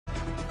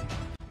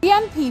The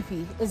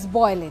NPP is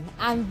boiling,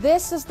 and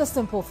this is the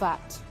simple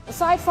fact.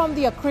 Aside from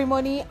the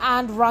acrimony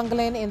and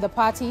wrangling in the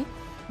party,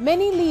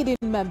 many leading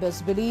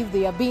members believe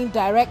they are being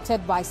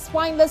directed by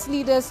spineless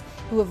leaders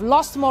who have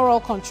lost moral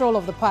control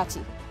of the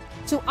party.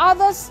 To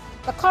others,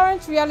 the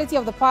current reality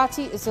of the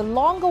party is a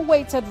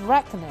long-awaited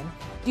reckoning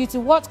due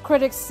to what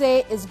critics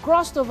say is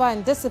grossed over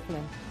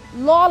indiscipline,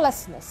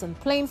 lawlessness, and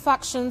plain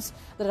factions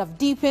that have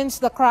deepened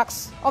the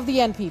cracks of the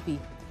NPP.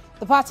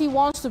 The party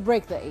wants to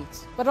break the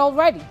eight, but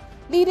already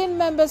leading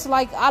members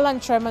like Alan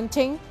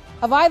Tremonting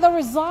have either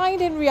resigned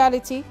in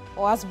reality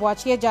or, as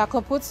Boachie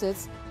Jacob puts it,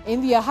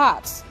 in their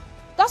hearts.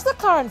 Does the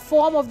current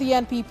form of the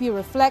NPP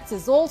reflect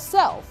his old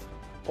self,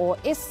 or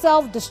is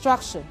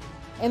self-destruction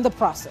in the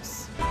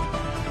process?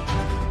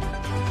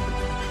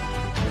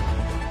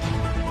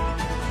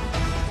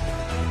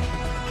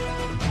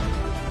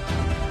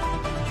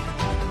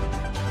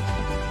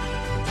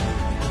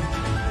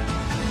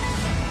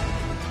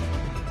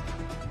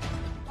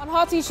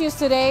 On Hot Issues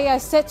today, I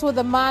sit with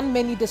a man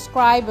many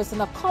describe as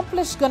an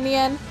accomplished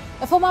Ghanaian,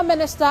 a former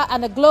minister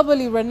and a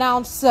globally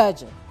renowned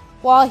surgeon.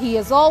 While he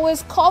has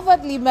always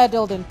covertly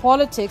meddled in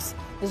politics,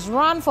 his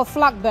run for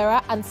flag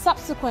bearer and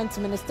subsequent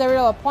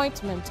ministerial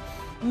appointment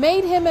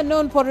made him a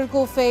known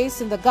political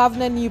face in the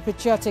governing New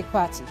Patriotic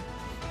Party.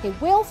 He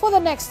will, for the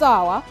next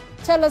hour,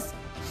 tell us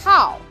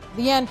how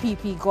the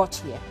NPP got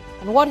here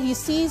and what he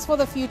sees for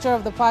the future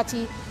of the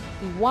party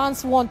he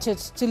once wanted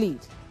to lead.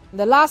 In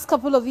the last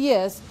couple of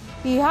years,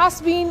 he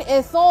has been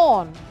a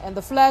thorn in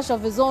the flesh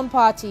of his own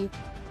party,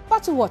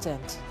 but to what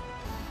end?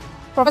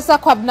 Professor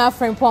Prof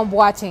Frimpong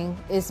Boateng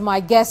is my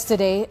guest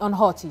today on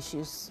Hot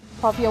Issues.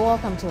 Prof, you're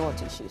welcome to Hot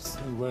Issues.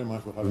 Thank you very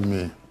much for having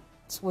me.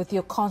 With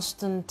your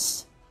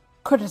constant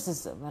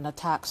criticism and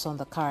attacks on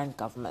the current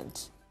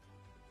government,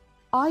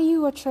 are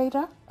you a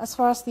traitor as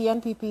far as the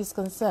NPP is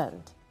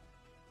concerned?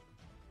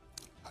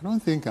 I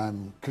don't think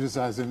I'm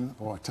criticizing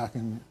or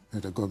attacking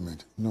the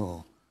government,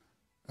 no.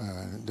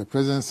 The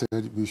president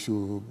said we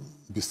should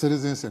be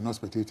citizens and not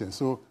spectators.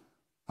 So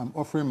I'm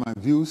offering my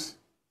views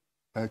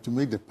to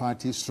make the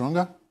party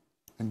stronger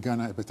and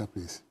Ghana a better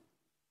place.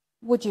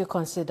 Would you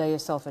consider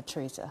yourself a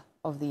traitor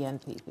of the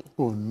NPP?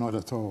 Oh, not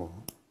at all.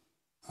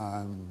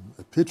 I'm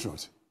a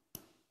patriot.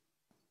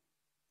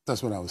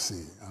 That's what I would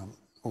say.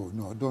 Oh,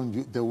 no,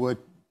 don't. The word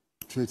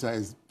traitor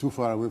is too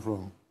far away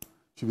from,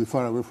 should be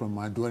far away from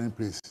my dwelling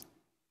place.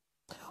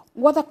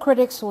 What the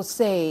critics will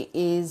say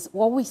is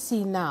what we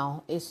see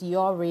now is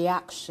your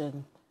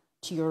reaction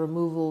to your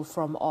removal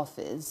from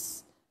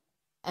office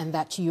and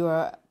that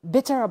you're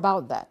bitter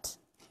about that.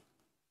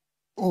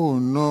 Oh,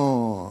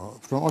 no.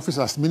 From office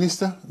as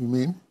minister, you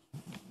mean?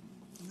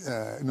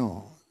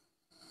 No.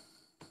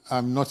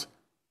 I'm not.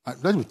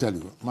 Let me tell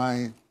you,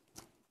 my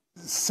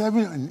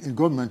serving in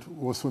government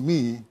was for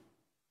me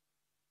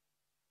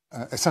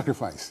a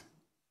sacrifice.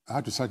 I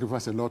had to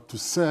sacrifice a lot to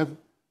serve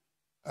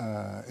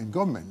in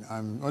government.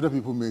 Other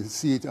people may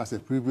see it as a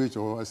privilege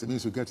or as a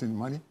means of getting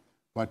money,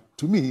 but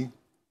to me,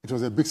 it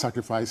was a big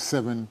sacrifice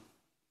serving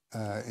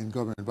in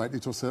government. But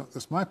it was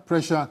my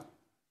pressure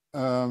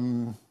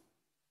being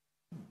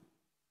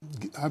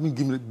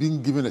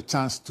given a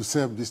chance to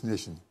serve this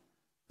nation.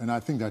 And I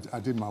think that I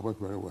did my work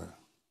very well.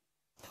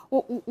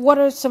 What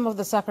are some of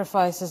the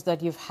sacrifices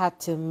that you've had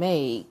to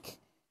make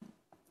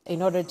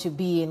in order to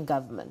be in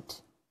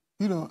government?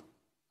 You know,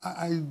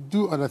 I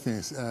do other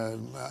things. I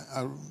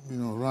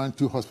run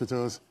 2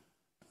 hospitals.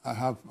 I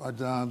have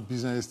other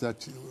business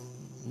that,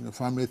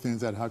 family things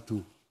that I have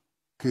to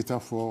cater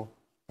for.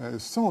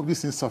 Some of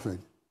these things suffered.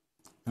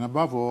 And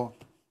above all,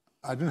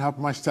 I didn't have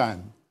much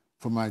time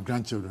for my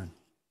grandchildren.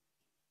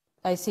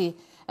 I see.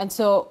 And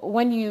so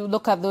when you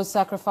look at those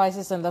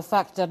sacrifices and the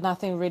fact that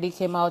nothing really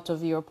came out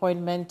of your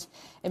appointment,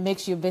 it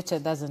makes you bitter,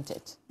 doesn't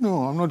it?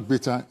 No, I'm not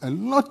bitter. A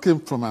lot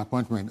came from my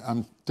appointment.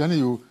 I'm telling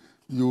you,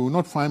 you will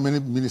not find many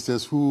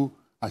ministers who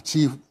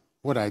achieve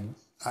what I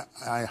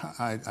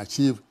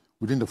achieved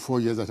within the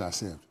 4 years that I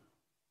served.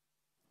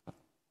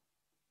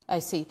 I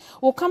see.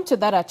 We'll come to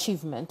that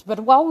achievement. But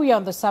while we're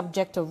on the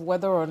subject of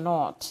whether or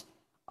not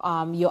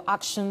your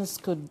actions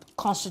could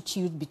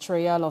constitute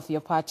betrayal of your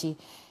party,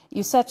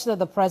 you said that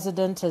the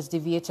president has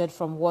deviated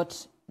from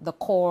what the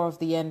core of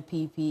the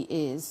NPP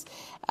is.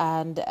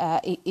 And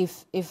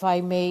if I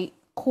may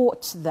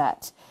quote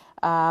that,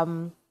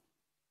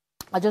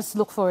 I'll just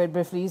look for it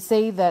briefly. You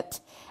say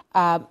that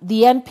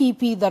the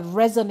NPP that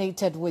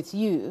resonated with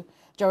you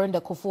during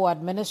the Kufuor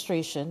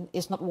administration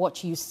is not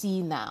what you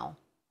see now.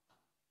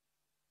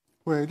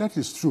 Well, that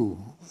is true.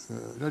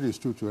 That is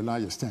true to a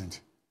large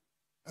extent.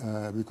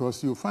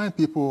 Because you find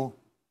people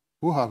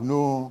who have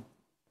no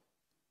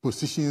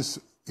positions,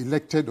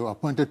 elected or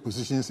appointed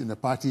positions in the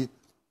party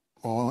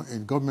or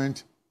in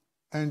government,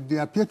 and they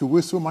appear to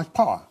waste so much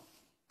power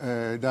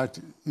that,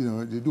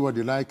 they do what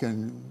they like,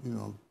 and,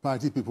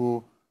 party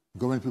people,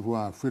 government people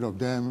are afraid of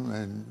them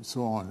and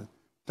so on.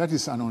 That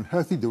is an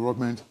unhealthy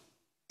development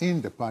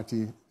in the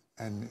party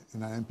and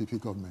in our NPP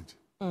government.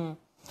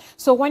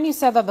 So when you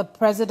said that the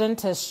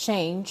president has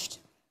changed,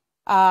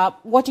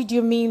 What did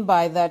you mean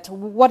by that?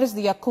 What is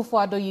the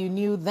Akufo-Addo you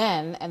knew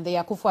then and the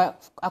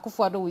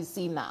Akufo-Addo we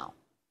see now?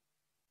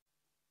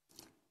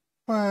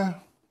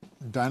 Well,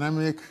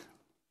 dynamic.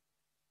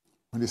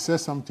 When he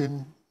says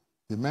something,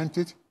 he meant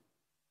it.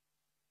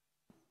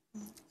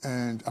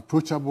 And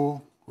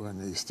approachable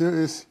when he still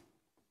is.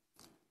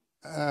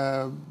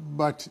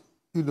 But,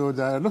 you know,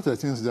 there are a lot of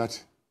things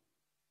that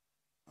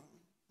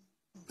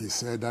he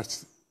said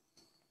that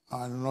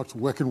are not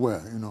working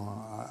well, you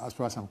know, as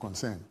far as I'm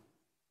concerned.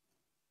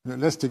 You know,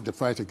 let's take the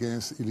fight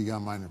against illegal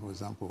mining, for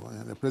example.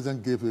 And the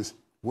president gave his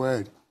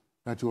word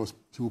that he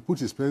would put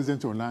his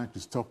president online to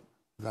stop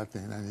that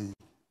thing. And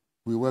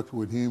we worked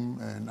with him,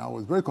 and I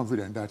was very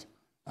confident that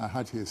I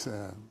had his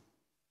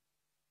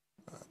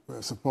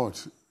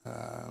support.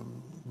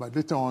 But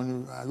later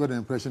on, I got the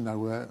impression that,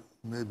 well,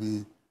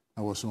 maybe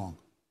I was wrong.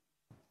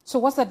 So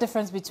what's the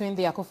difference between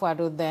the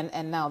Akufo-Addo then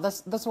and now?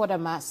 That's what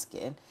I'm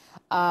asking.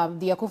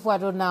 The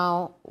Akufo-Addo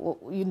now,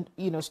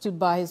 you know, stood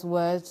by his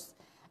words.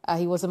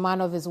 He was a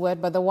man of his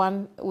word, but the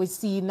one we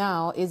see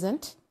now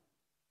isn't?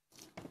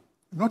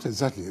 Not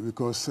exactly,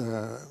 because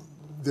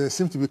there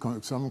seem to be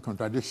some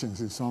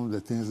contradictions in some of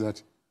the things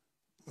that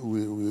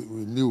we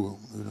knew,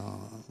 you know,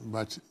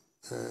 but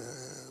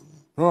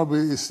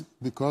probably it's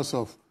because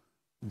of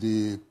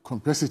the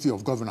complexity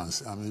of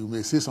governance. I mean, you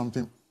may say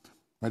something,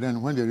 but then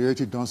when the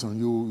reality dawns on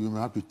you, you may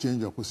have to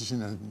change your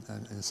position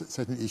in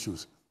certain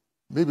issues.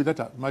 Maybe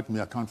that may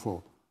account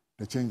for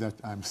the change that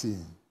I'm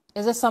seeing.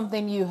 Is this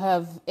something you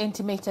have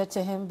intimated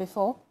to him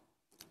before?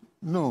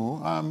 No,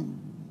 I'm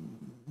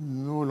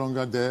no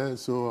longer there,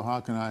 so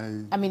how can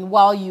I... I mean,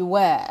 while you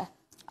were,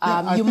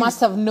 you must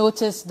have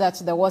noticed that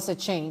there was a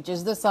change.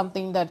 Is this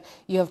something that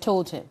you have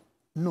told him?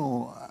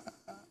 No,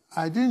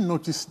 I didn't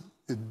notice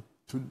it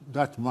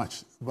that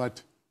much,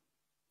 but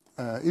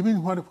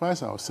even while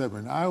I was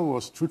serving, I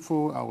was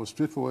truthful, I was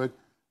straightforward,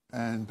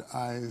 and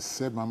I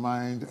said my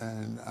mind,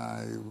 and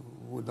I,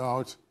 with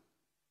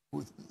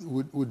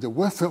the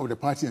welfare of the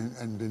party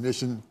and the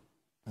nation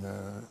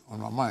on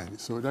my mind.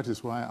 So that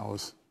is why I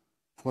was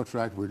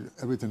forthright with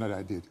everything that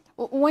I did.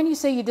 When you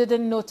say you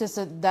didn't notice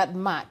it that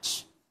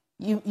much,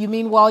 you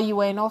mean while you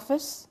were in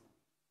office?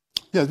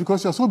 Yes,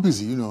 because you're so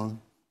busy, you know,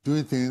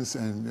 doing things,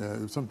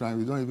 and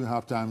sometimes you don't even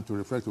have time to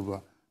reflect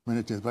over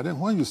many things. But then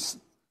when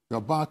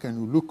you're back and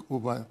you look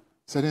over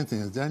certain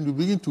things, then you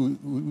begin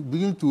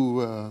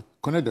to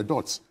connect the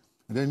dots,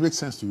 and then it makes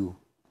sense to you.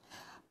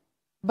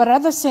 But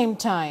at the same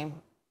time,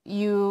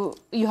 you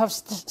have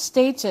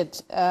stated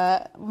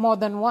more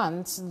than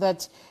once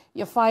that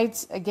your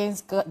fight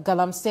against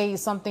Galamsey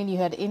is something you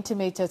had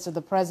intimated to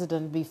the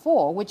president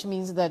before, which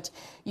means that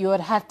you had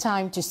had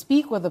time to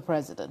speak with the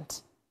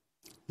president.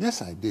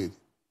 Yes, I did.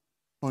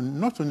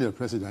 Not only the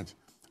president,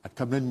 at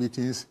cabinet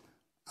meetings,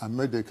 I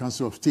met the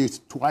Council of State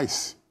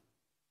twice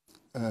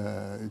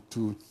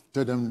to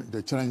tell them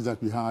the challenge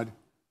that we had,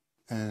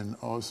 and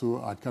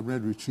also at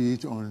cabinet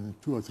retreat on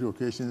 2 or 3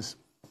 occasions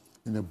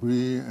in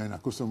Aburi and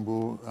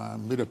Akosombo,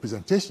 made a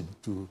presentation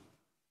to,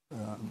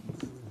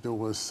 there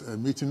was a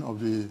meeting of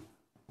the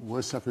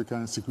West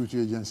African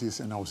security agencies,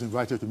 and I was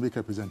invited to make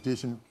a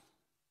presentation,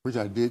 which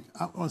I did.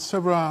 On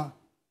several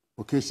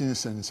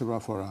occasions and in several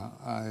fora,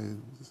 I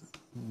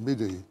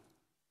made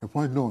a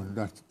point known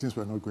that things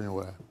were not going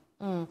well.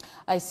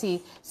 I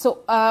see.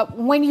 So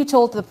when you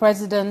told the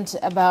president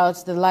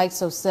about the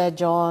likes of Sir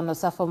John or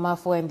Safo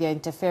Mafo and their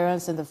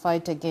interference in the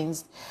fight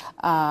against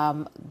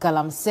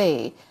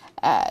Galamsey,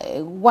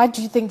 why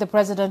do you think the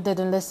president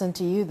didn't listen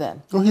to you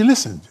then? Oh, he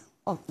listened.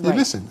 Oh, he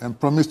listened and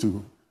promised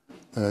to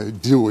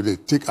deal with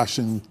it, take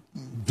action,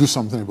 do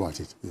something about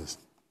it, yes.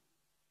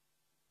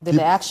 Did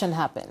the action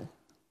happen?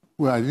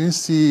 Well, I didn't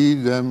see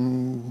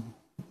them,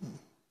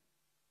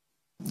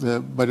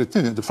 but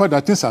the fact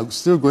that things are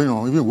still going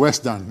on, even worse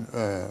than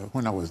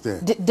when I was there.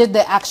 Did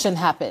the action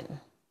happen?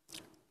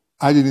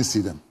 I didn't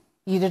see them.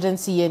 You didn't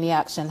see any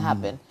action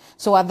happen.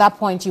 So at that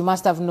point, you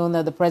must have known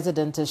that the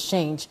president has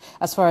changed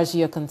as far as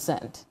you're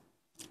concerned.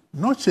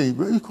 Not changed,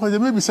 because there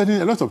may be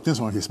setting a lot of things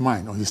on his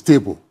mind, on his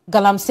table.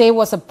 Galamsey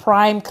was a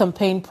prime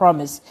campaign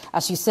promise.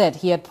 As you said,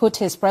 he had put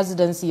his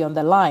presidency on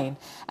the line.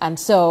 And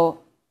so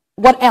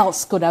what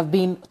else could have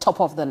been top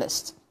of the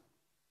list?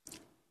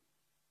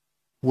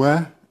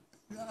 Well,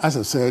 as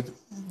I said,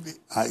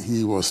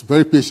 he was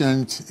very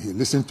patient. He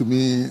listened to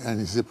me, and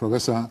he said,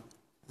 Professor,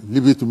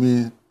 leave it to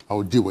me. I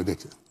will deal with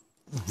it.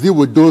 Deal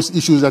with those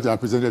issues that are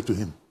presented to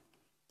him.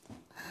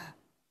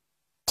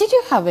 Did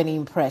you have any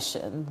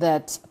impression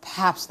that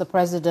perhaps the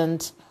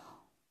president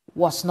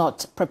was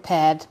not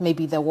prepared?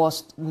 Maybe there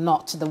was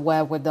not the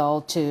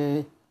wherewithal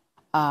to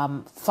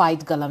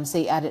fight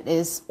Galamsey as it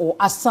is, or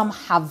as some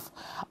have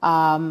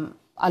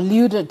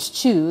alluded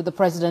to, the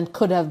president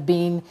could have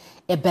been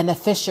a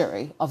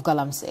beneficiary of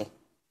Galamsey?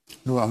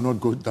 No, I'll not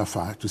go that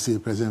far to say the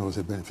president was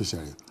a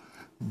beneficiary.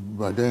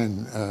 But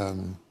then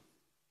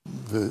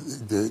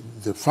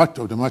the fact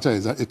of the matter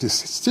is that it is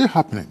still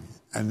happening,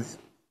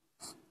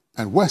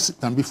 and worse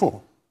than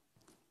before.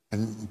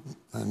 And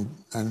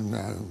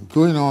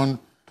going on,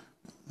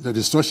 the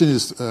destruction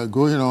is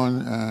going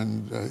on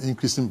and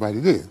increasing by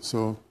the day.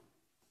 So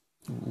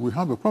we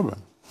have a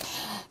problem.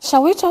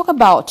 Shall we talk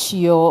about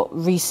your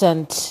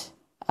recent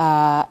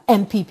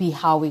MPP,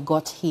 how we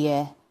got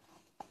here?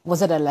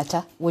 Was it a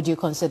letter? Would you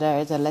consider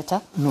it a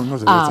letter? No,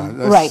 not a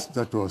letter. Right.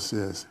 That was,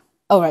 yes.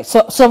 All right.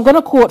 So I'm going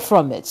to quote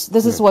from it.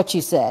 This is what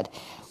you said.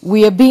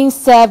 We are being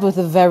served with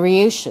a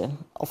variation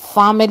of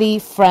family,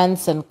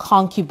 friends, and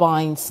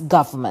concubines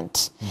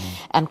government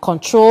and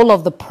control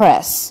of the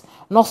press,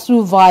 not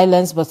through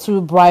violence, but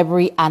through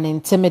bribery and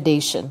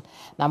intimidation.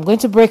 Now, I'm going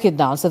to break it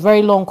down. It's a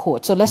very long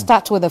quote. So let's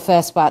start with the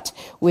first part.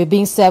 We're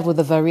being served with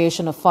a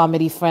variation of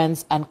family,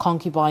 friends, and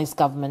concubines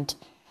government.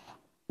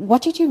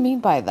 What did you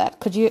mean by that?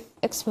 Could you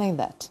explain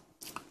that?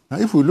 Now,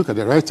 if we look at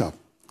the write-up,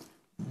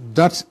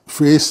 that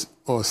phrase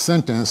or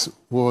sentence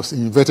was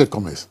in inverted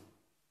commas.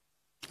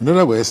 In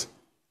other words,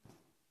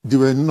 they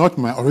were not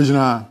my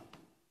original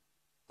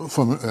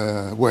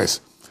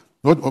words,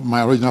 not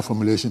my original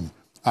formulation.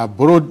 I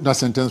borrowed that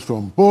sentence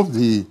from both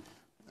the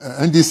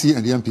NDC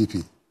and the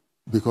MPP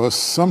because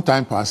some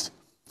time passed,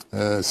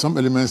 some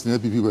elements in the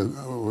MPP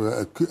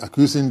were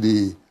accusing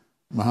the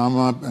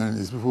Mahama and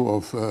his people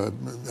of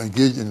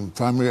engaged in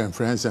family and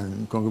friends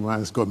and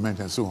concubines, government,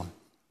 and so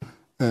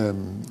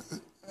on.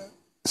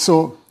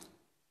 So,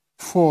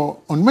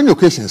 on many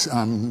occasions,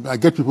 I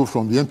get people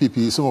from the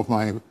MPP, some of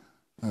my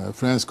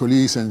friends,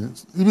 colleagues,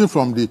 and even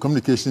from the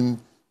communication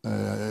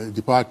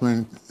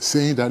department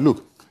saying that,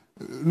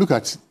 look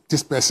at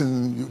this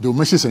person, they will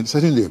mention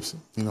certain names,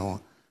 you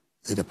know,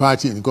 in the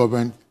party, in the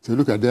government, so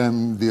look at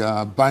them, they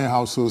are buying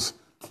houses,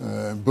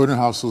 building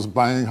houses,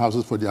 buying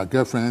houses for their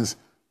girlfriends,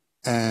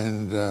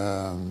 and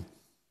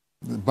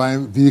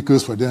buying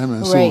vehicles for them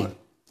and so on.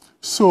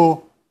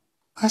 So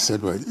I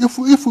said, well,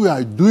 if we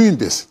are doing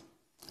this,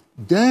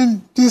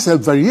 then this is a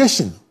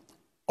variation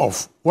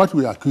of what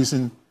we are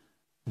accusing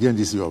the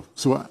NDC of.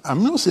 So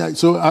I'm not saying,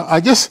 so I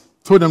just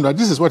told them that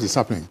this is what is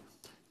happening.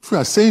 If we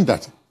are saying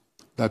that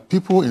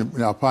people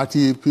in our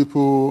party,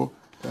 people...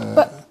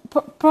 but,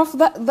 Prof,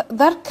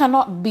 that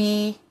cannot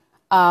be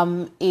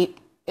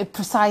a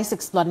precise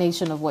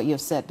explanation of what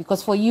you've said,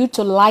 because for you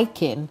to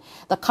liken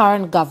the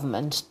current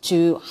government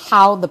to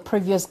how the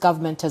previous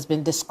government has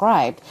been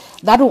described,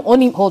 that will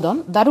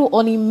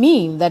only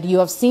mean that you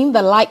have seen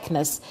the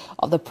likeness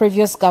of the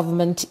previous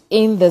government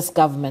in this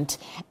government,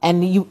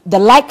 and the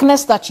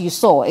likeness that you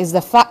saw is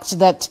the fact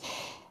that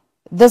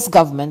this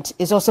government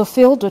is also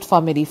filled with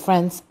family,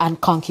 friends, and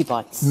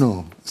concubines.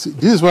 No, see,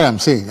 this is what I'm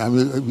saying. I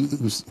mean,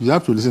 you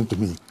have to listen to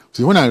me.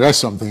 See, when I write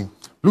something,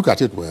 look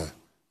at it well.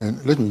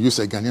 And let me use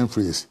a Ghanaian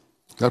phrase.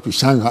 You have to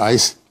shine your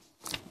eyes,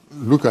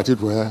 look at it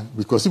well,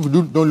 because if you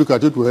don't look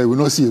at it well, you will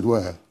not see it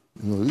well.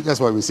 You know, that's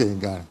why we say in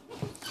Ghana.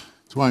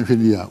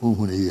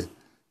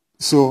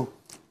 So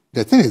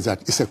the thing is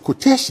that it's a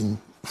quotation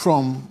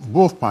from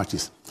both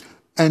parties.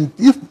 And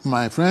if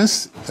my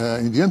friends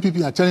in the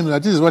MPP are telling me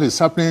that this is what is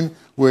happening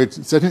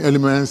with certain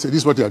elements, this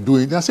is what they are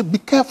doing, then I say, be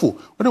careful.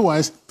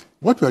 Otherwise,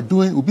 what we are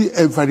doing will be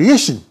a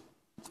variation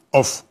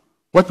of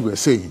what we are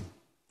saying.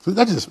 So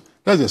that's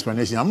the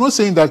explanation. I'm not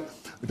saying that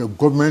the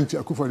government,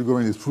 Akufo-Addo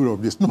government, is full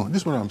of this. No,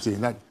 this is what I'm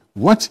saying. That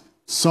what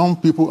some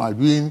people are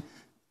doing.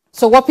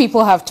 So what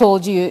people have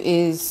told you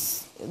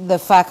is the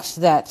fact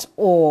that,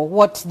 or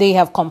what they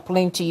have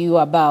complained to you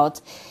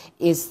about,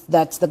 is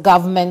that the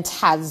government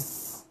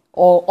has,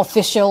 or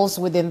officials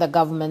within the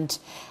government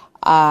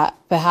are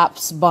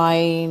perhaps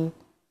buying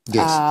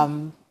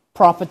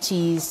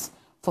properties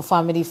for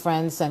family,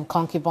 friends, and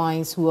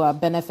concubines who are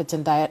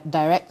benefiting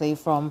directly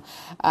from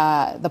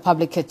the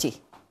public kitty.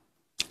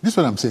 This is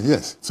what I'm saying,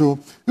 yes. So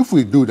if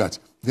we do that,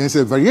 there's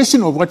a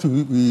variation of what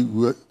we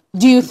were...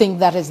 Do you think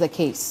that is the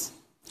case?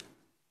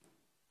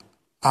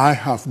 I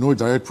have no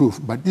direct proof,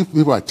 but if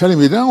people are telling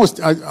me, then I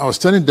was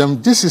telling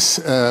them, this is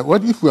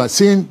what if we are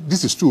saying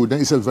this is true,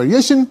 then it's a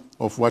variation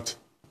of what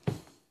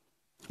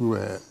we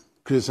were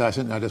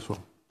criticizing others for.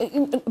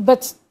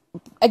 But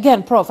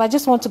again, Prof, I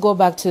just want to go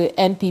back to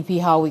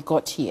NPP, how we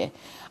got here.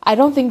 I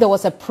don't think there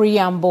was a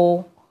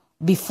preamble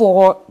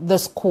before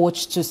this quote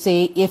to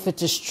say if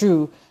it is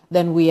true,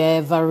 then we are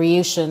a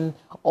variation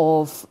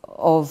of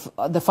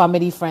the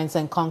family, friends,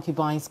 and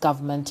concubines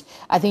government.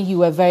 I think you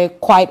were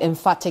quite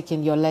emphatic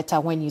in your letter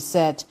when you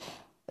said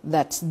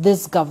that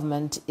this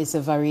government is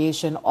a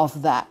variation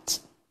of that.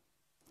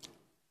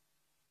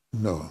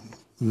 No,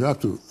 you have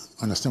to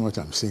understand what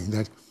I'm saying,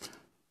 that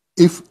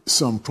if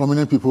some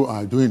prominent people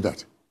are doing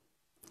that,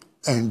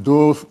 and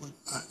those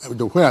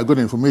where I got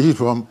information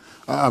from,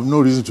 I have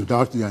no reason to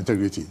doubt their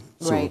integrity.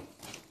 So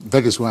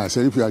that is why I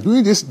said if you are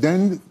doing this,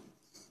 then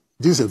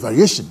this is a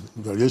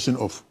variation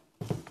of...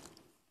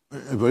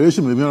 A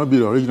variation may not be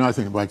the original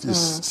thing, but it's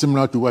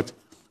similar to what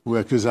we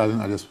were criticizing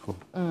others for.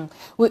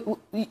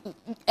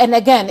 And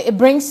again, it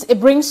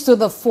brings to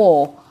the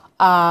fore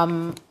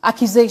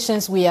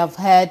accusations we have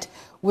heard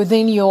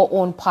within your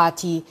own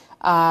party,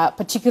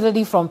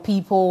 particularly from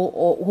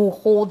people who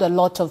hold a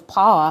lot of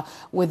power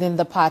within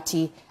the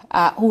party,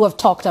 who have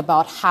talked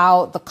about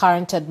how the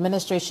current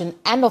administration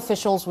and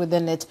officials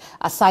within it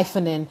are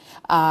siphoning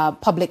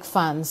public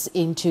funds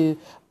into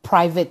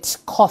private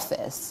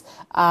coffers.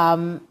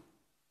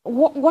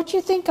 What do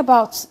you think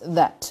about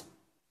that?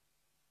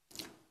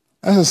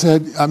 As I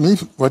said, I mean,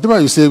 whatever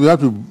you say, we have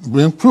to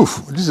bring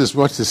proof. This is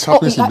what is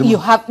happening.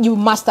 You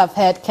must have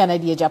heard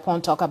Kennedy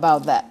Japan talk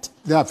about that.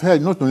 They have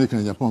heard not only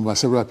Kennedy Japan, but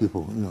several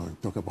people,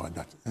 talk about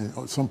that.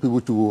 And some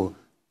people to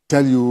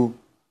tell you,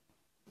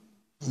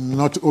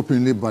 not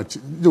openly, but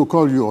they will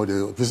call you, or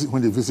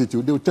when they visit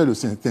you, they will tell you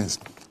certain things.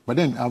 But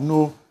then I have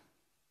no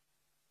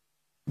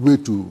way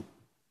to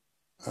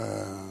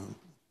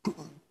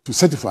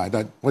certify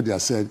that what they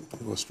have said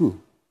was true.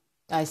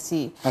 I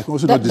see. I can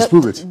also not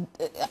disprove it.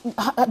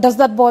 Does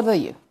that bother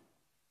you?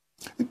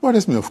 It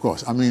bothers me, of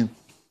course. I mean,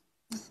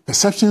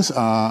 perceptions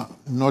are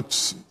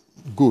not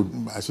good,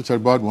 especially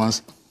bad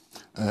ones,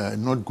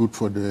 not good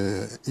for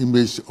the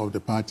image of the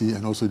party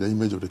and also the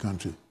image of the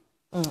country.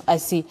 I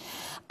see.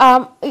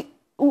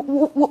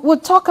 We'll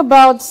talk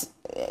about,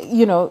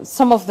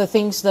 some of the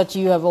things that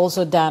you have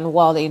also done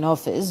while in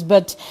office,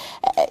 but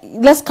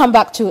let's come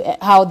back to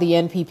how the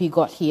NPP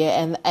got here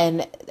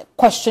and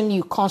question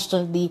you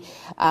constantly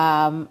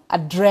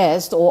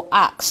addressed or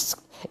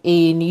asked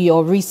in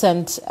your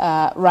recent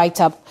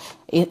write-up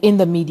in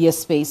the media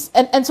space.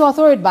 And so I'll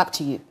throw it back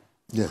to you.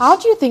 Yes. How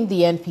do you think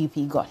the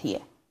NPP got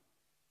here?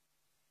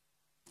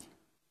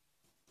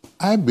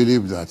 I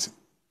believe that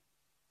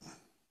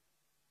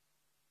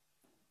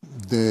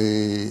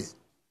the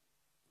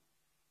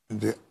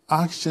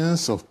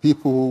actions of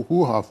people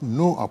who have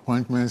no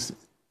appointments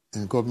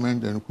in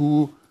government and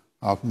who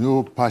have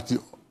no party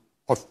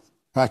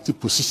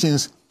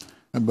positions,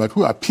 but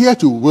who appear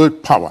to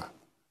wield power,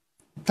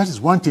 that is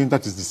one thing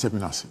that is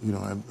disturbing us,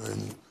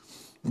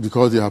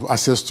 because they have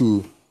access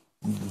to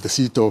the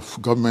seat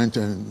of government,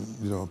 and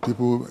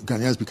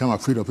Ghanaians become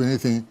afraid of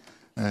anything,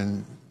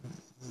 and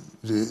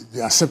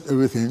they accept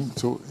everything.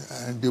 So,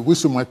 and they wish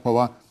so much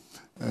power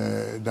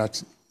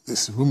that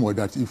it's rumored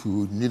that if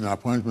you need an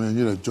appointment,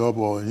 you need a job,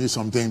 or you need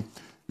something,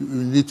 you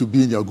need to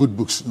be in your good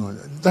books,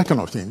 that kind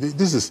of thing.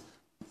 This is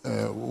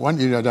one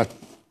area that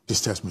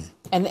disturbs me.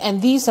 And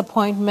these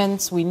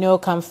appointments we know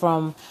come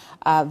from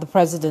the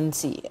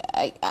presidency.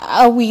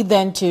 Are we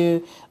then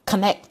to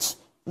connect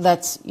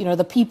that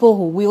the people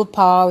who wield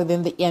power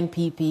within the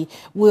NPP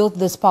wield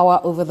this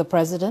power over the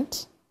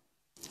president?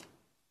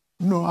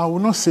 No, I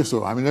would not say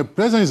so. I mean, the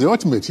president is the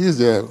ultimate. He is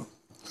the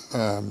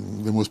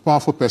most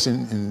powerful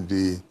person in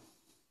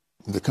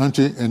the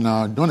country, and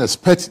I don't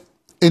expect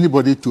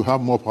anybody to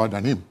have more power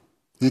than him.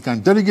 He can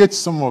delegate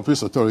some of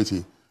his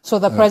authority. So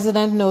the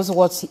president knows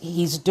what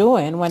he's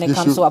doing when it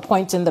comes to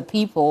appointing the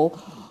people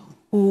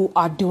who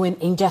are doing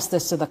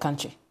injustice to the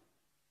country.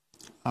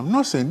 I'm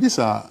not saying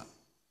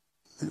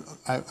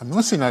I'm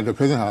not saying that the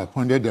president has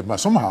appointed them, but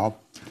somehow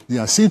they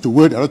are seen to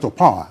wield a lot of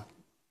power,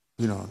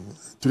 to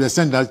the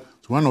extent that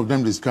one of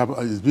them is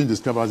being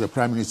described as the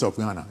Prime Minister of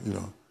Ghana,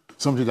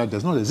 something that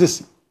does not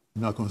exist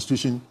in our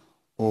constitution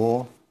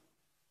or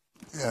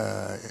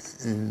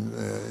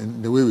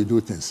in the way we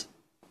do things.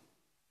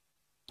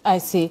 I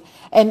see.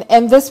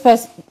 And this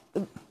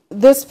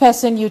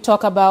person you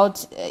talk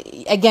about,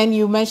 again,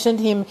 you mentioned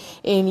him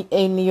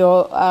in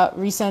your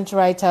recent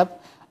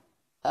write-up.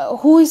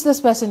 Who is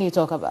this person you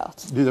talk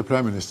about? He's the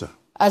Prime Minister.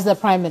 As the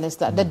Prime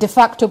Minister, the de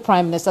facto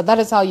Prime Minister. That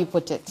is how you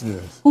put it.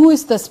 Yes. Who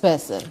is this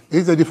person?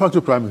 He's the de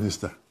facto Prime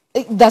Minister.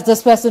 Does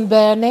this person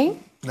bear a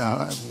name?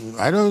 No,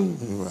 I don't.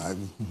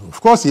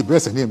 Of course, he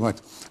bears a name, but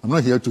I'm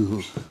not here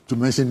to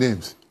mention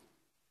names.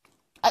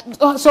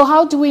 So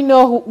how do we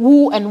know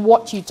who and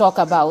what you talk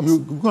about? You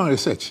go and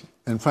research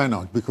and find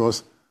out,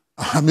 because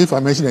if I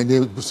mention a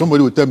name,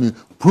 somebody will tell me,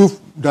 proof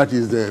that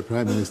is the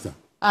Prime Minister.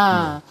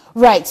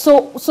 Right.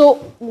 So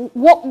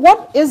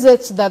what is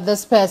it that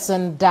this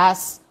person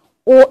does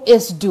or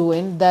is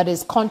doing that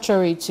is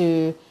contrary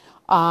to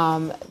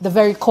the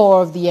very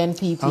core of the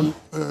NPP?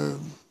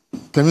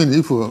 Keminni,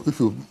 if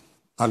you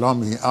allow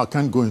me, I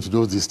can't go into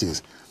those these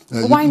days.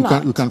 Why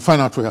not? You can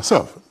find out for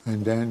yourself,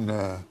 and then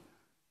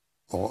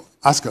or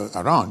ask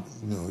around.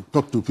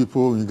 Talk to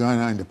people in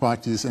Ghana, in the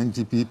parties,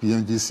 NGP,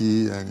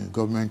 PNGC, and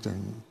government,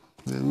 and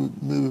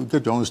maybe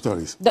get your own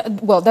stories.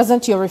 Well,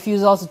 doesn't your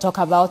refusal to talk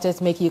about it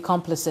make you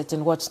complicit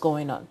in what's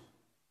going on?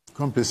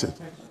 Complicit.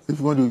 If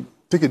you want to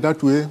take it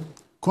that way,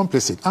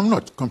 complicit. I'm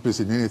not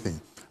complicit in anything.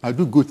 I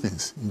do good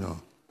things,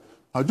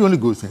 I do only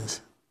good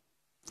things.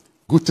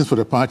 Good things for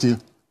the party,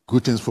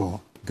 good things for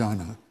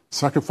Ghana.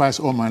 Sacrifice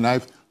all my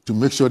life to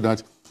make sure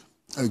that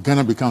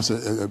Ghana becomes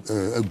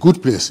a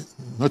good place,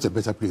 not a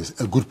better place,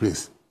 a good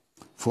place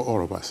for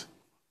all of us.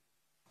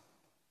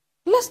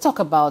 Let's talk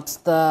about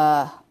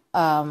the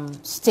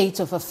state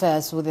of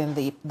affairs within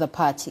the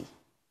party.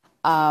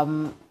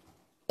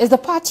 Is the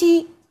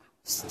party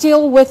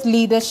still with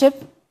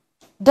leadership?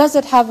 Does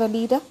it have a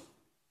leader?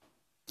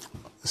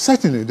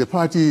 Certainly, the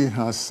party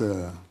has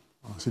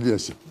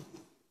leadership.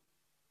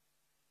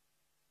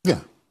 Yeah,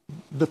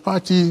 the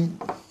party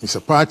is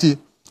a party.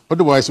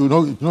 Otherwise, it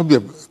will not be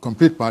a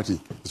complete party.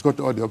 It's got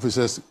all the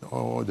officers,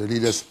 all the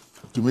leaders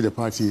to make the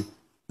party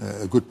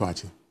a good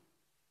party.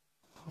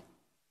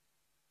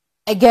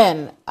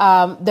 Again,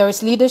 there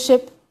is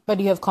leadership, but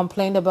you have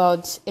complained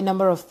about a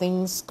number of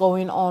things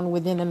going on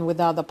within and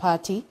without the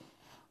party.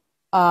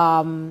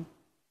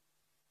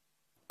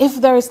 if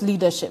there is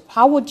leadership,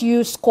 how would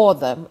you score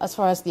them as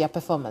far as their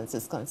performance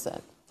is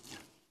concerned?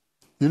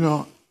 You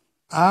know,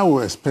 I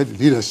would expect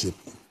leadership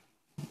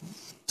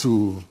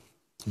to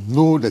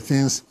know the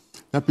things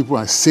that people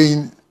are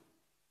saying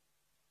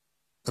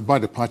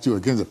about the party or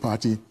against the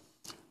party,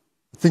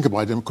 think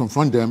about them,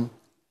 confront them,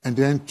 and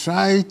then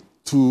try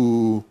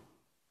to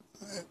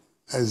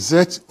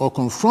exert or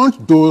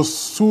confront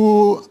those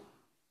who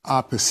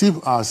are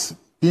perceived as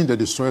being the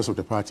destroyers of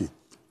the party,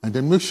 and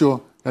then make sure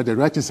that the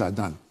right things are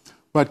done.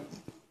 But,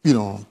 you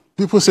know,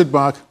 people sit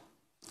back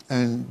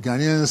and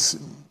Ghanaians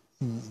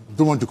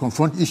don't want to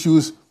confront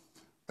issues,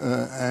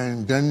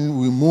 and then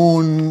we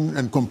moan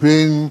and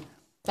complain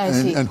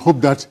and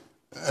hope that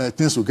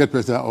things will get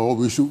better, or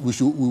we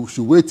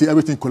should wait till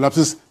everything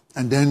collapses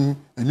and then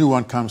a new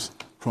one comes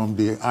from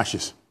the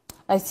ashes.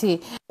 I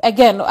see.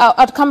 Again,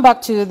 I'll come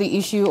back to the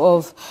issue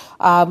of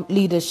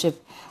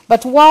leadership.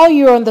 But while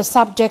you're on the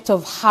subject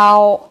of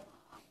how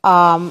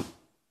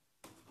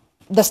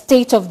the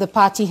state of the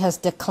party has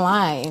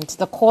declined,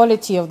 the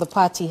quality of the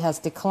party has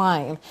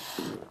declined,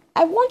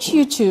 I want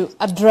you to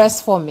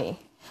address for me,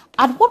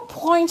 at what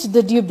point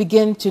did you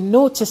begin to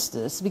notice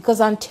this? Because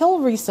until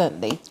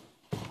recently,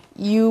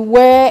 you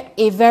were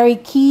a very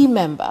key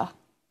member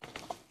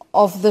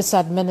of this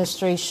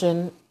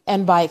administration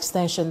and by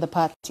extension the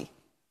party.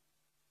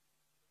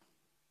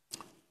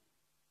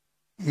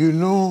 You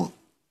know,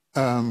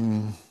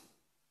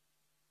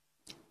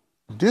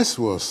 this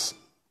was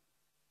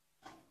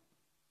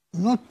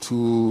not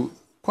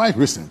quite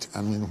recent.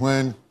 I mean,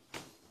 when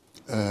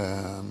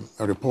a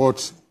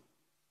report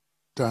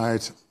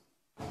that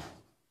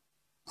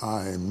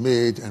I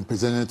made and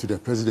presented to the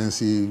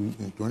presidency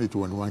in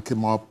 2021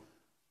 came up,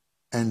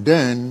 and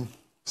then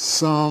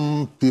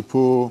some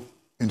people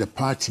in the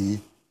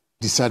party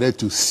decided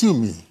to sue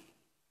me.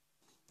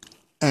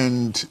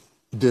 And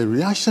the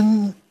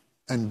reaction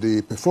and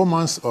the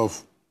performance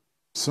of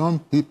some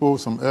people,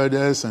 some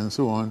elders and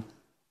so on,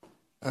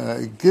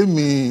 gave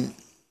me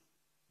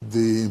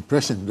the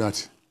impression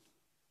that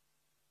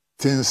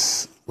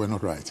things were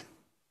not right.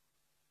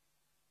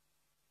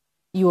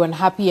 You were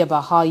unhappy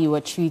about how you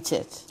were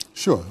treated?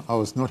 Sure, I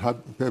was not happy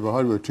about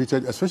how we were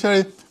treated,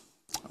 especially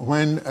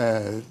when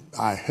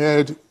I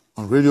heard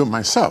on radio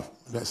myself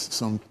that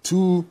some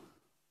two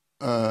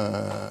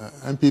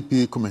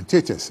MPP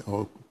commentators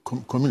or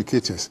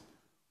communicators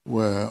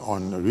were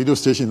on a radio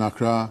station in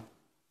Accra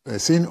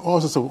saying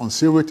all sorts of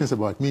unsavory things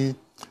about me.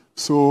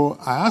 So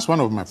I asked one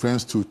of my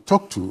friends to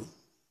talk to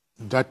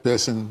that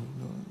person,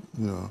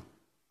 you know,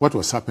 what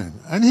was happening.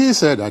 And he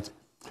said that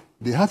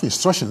they have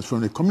instructions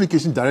from the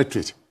communication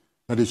directorate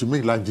that they should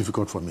make life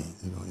difficult for me,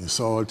 you know,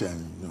 insult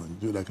and, you know,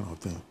 do that kind of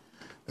thing.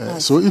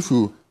 So if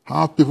you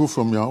have people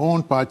from your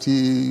own party,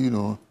 you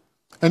know,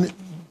 and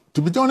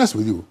to be honest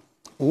with you,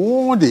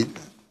 all the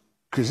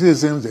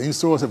criticisms, the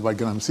insults about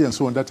Galamsey and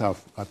so on that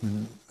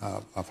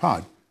I've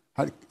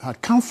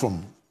had come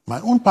from my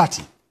own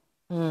party.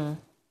 You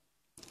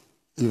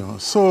know,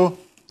 so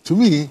to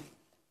me,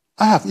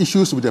 I have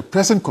issues with the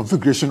present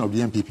configuration of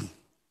the MPP.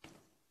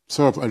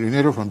 Sort of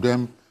alienated from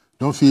them,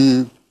 don't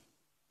feel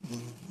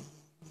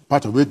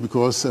part of it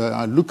because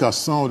I look at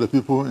some of the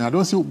people and I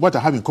don't see what I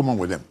have in common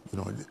with them. You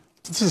know,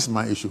 this is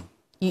my issue.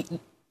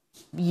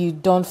 You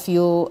don't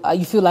feel,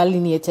 you feel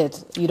alienated,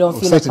 you don't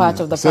feel a part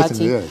of the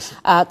party. Yes.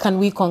 Can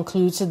we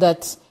conclude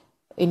that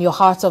in your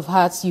heart of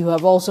hearts you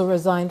have also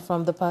resigned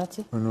from the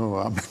party? No,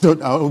 I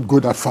don't go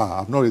that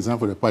far. I'm not resigned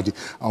from the party.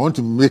 I want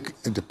to make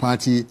the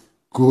party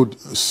good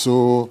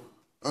so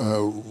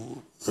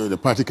the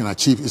party can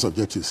achieve its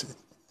objectives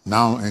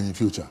now and in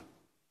future.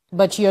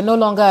 But you're no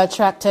longer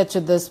attracted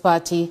to this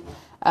party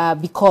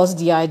because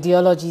the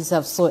ideologies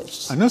have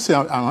switched? I'm not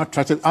saying I'm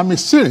attracted. I'm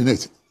still in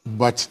it,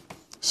 but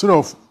sort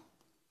of,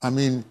 I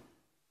mean,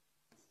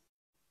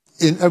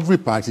 in every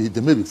party,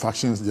 there may be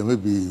factions, there may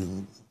be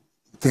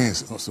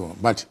things or so on.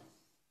 But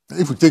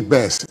if we take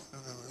birds,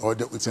 or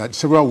there are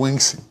several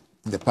wings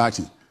in the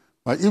party,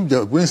 but if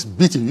the wings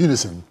beat in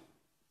unison,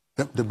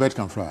 the bird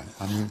can fly.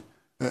 I mean,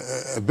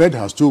 a bird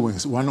has two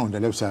wings, one on the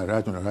left side,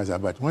 right on the right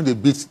side, but when they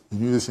beat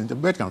in unison, the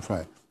bird can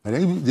fly. And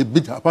then if they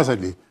beat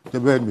haphazardly, the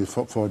bird may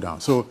fall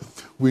down. So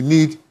we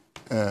need,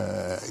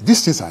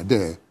 these things are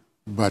there,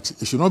 but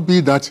it should not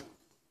be that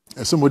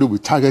somebody will be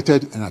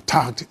targeted and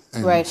attacked.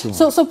 And right.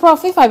 So,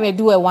 Prof, if I may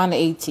do a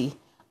 180,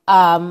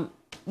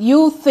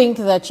 you think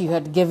that you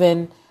had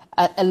given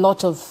a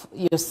lot of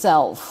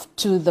yourself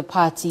to the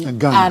party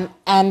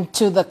and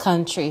to the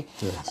country.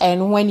 Yes.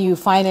 And when you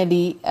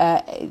finally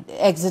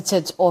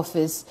exited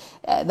office,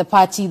 the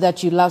party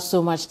that you love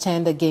so much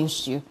turned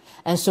against you.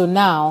 And so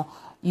now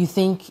you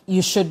think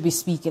you should be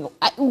speaking.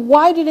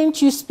 Why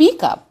didn't you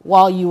speak up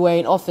while you were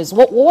in office?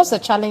 What was the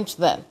challenge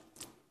then?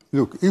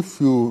 Look, if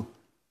you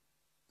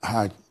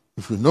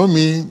know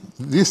me,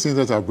 these things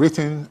that I've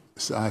written,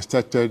 I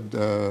started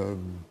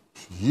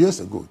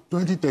years ago,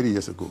 20, 30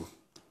 years ago.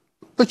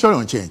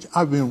 Virtually unchanged.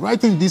 I've been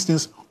writing these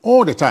things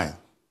all the time.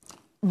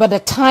 But the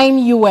time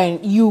you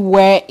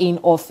were in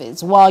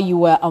office, while you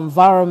were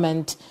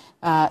Environment,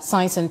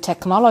 Science and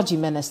Technology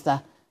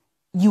Minister,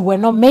 you were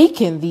not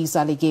making these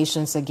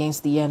allegations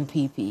against the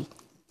NPP?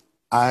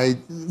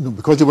 No,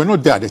 because they were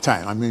not there at the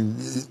time. I mean,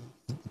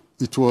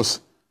 it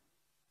was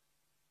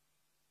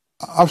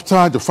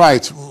after the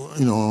fight,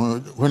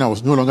 when I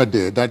was no longer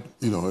there, that,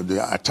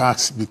 the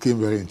attacks became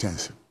very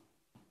intense.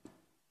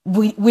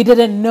 We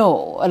didn't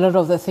know a lot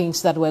of the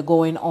things that were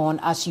going on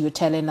as you're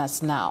telling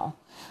us now.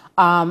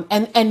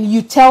 And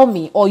you tell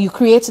me, or you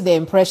create the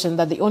impression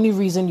that the only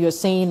reason you're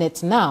saying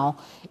it now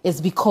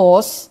is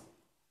because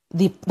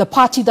the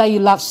party that you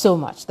love so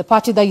much, the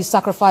party that you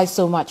sacrificed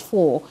so much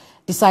for,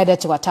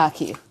 decided to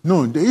attack you.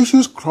 No, the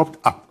issues cropped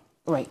up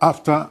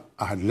after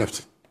I had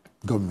left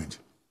government.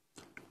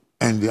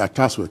 And the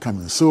attacks were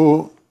coming.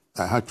 So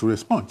I had to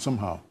respond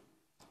somehow.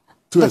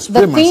 The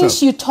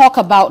things you talk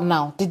about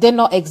now, did they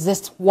not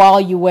exist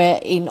while you were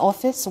in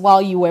office, while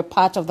you were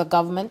part of the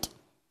government?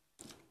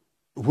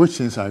 Which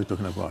things are you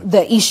talking about?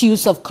 The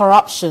issues of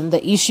corruption,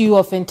 the issue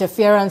of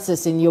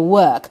interferences in your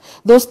work.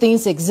 Those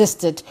things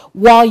existed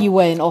while you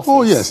were in office.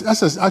 Oh, yes.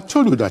 As I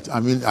told you that. I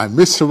mean, I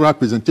made several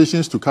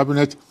presentations to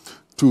Cabinet,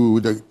 to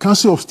the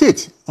Council of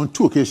State on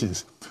 2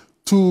 occasions,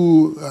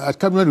 at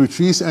Cabinet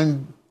retreats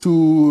and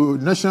to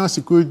National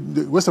Security,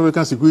 the West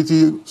African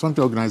Security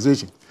something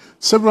organization.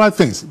 Several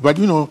things, but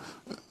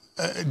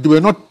they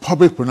were not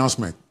public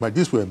pronouncements, but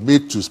these were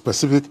made to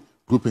specific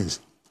groupings,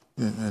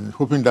 and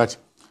hoping that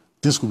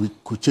things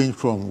could change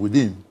from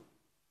within.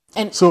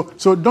 And so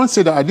don't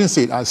say that I didn't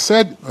say it. I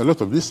said a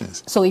lot of these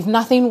things. So if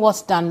nothing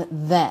was done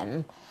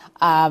then,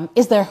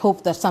 is there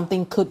hope that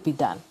something could be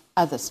done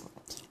at this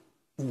point?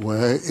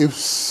 Well,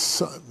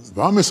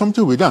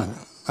 something will be done,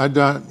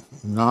 either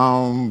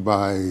now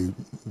by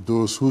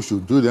those who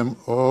should do them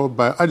or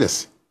by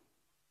others.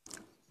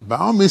 By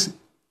all means,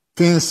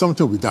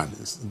 something will be done.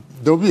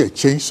 There will be a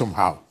change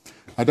somehow.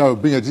 Either we'll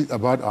bring it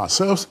about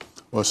ourselves,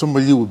 or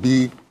somebody will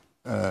be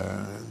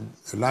a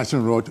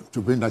lasting rod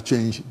to bring that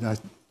change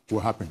that will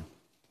happen.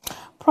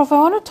 Prof, I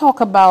want to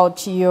talk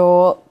about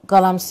your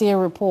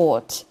Galamsey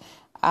report,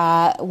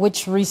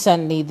 which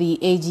recently the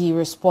AG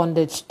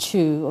responded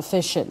to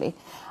officially.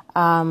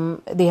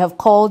 They have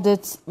called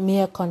it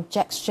mere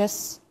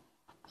conjectures,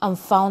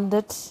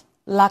 unfounded,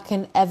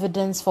 lacking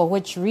evidence, for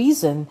which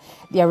reason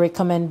their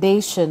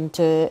recommendation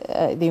to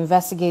the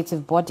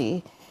investigative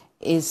body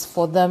is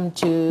for them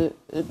to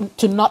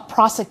not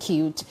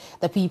prosecute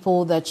the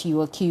people that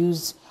you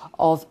accuse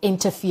of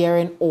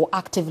interfering or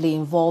actively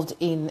involved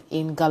in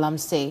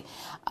Galamsey.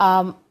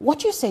 What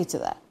do you say to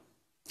that?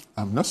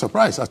 I'm not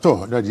surprised at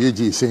all that the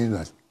AG is saying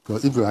that,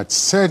 because if you had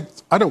said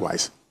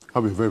otherwise,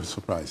 I'd be very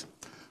surprised.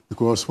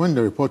 Because when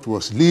the report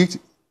was leaked,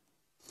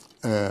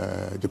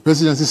 the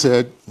presidency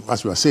said,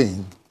 as we are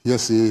saying,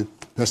 hearsay,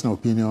 personal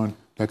opinion,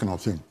 that kind of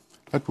thing.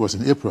 That was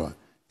in April.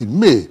 In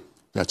May,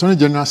 the Attorney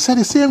General said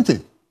the same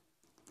thing.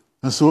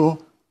 And so,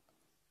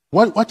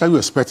 what are you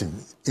expecting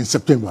in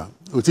September?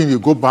 You think you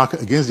go back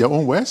against their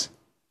own words?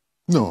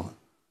 No.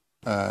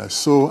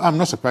 So I'm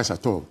not surprised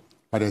at all.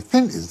 But the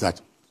thing is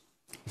that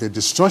the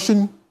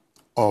destruction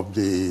of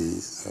the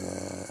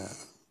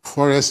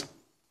forest,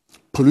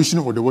 pollution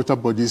of the water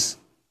bodies,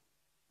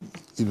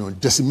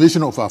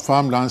 decimation of our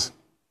farmlands,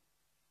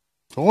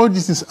 all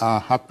these things are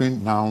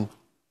happening now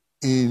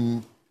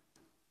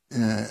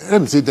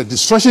let me say the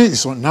destruction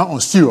is now on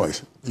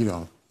steroids,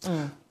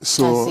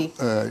 So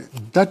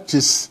that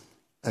is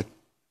a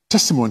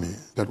testimony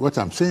that what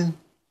I'm saying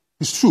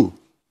is true.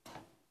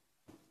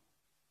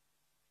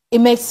 It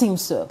may seem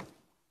so.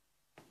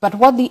 But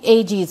what the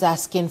AG is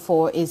asking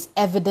for is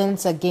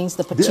evidence against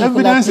the particular The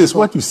evidence people. is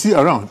what you see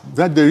around,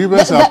 that the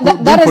rivers are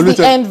being that polluted. is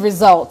the end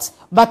result.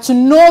 But to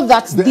know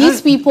that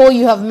these people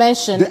you have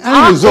mentioned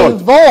are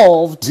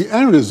involved. The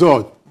end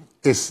result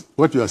is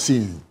what you are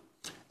seeing.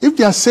 If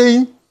they are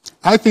saying,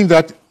 I think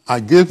that I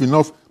gave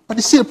enough, but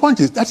you see, the point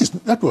is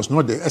that was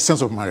not the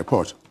essence of my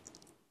report.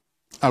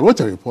 I wrote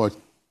a report.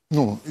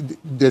 No,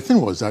 the thing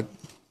was that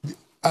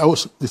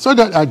it's not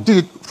that I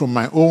did it from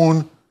my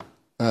own,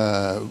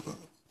 on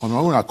my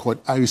own accord.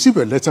 I received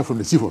a letter from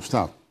the Chief of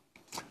Staff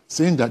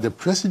saying that the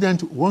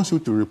President wants you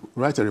to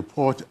write a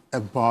report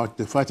about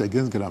the fight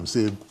against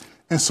Galamsey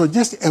and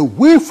suggest a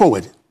way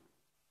forward.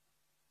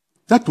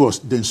 That was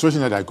the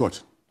instruction that I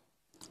got.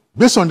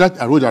 Based on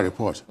that, I wrote a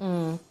report.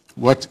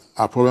 What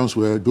our problems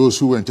were, those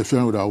who were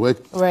interfering with our work,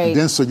 and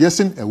then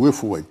suggesting a way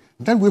forward.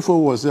 That way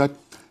forward was that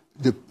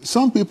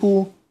some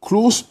people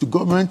close to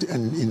government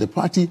and in the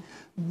party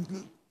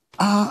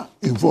are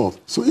involved.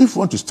 So if you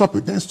want to stop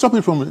it, then stop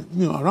it from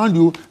around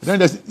you.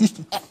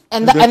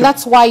 And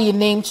that's why you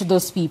named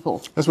those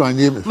people. That's why I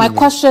named it. My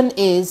question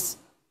is,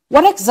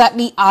 what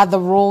exactly are the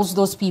roles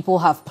those people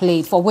have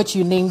played for which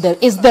you named them?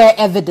 Is there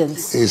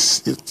evidence?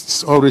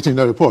 It's all written in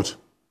the report.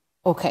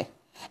 Okay.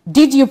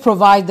 Did you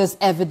provide this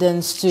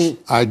evidence to...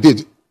 I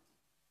did.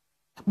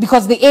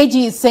 Because the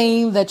AG is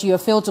saying that you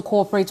have failed to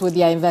cooperate with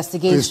their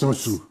investigations. It's not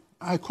true.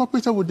 I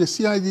cooperated with the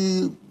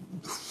CID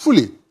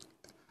fully.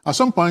 At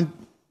some point,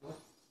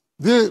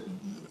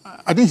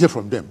 I didn't hear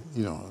from them,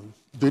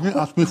 They didn't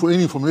ask me for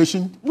any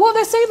information. Well,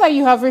 they say that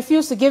you have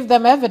refused to give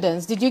them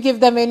evidence. Did you give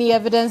them any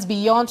evidence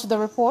beyond the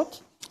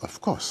report? Of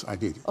course, I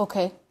did.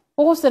 Okay.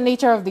 What was the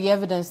nature of the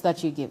evidence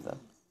that you gave them?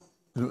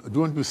 Do you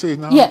want me to say it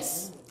now?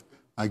 Yes.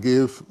 I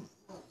gave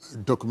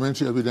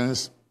documentary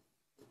evidence,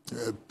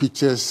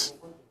 pictures,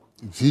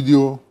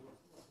 video,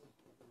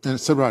 and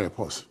several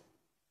reports.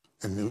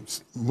 And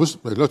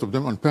a lot of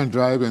them on pen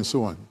drive and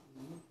so on.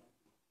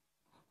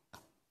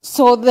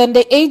 So then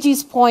the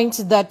AG's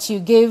point that you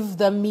gave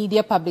the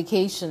media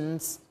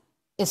publications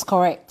is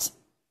correct,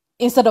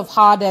 instead of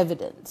hard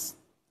evidence.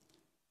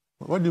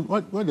 What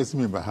does it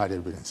mean by hard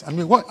evidence? I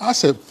mean,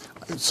 as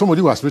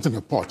somebody who has written a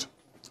report,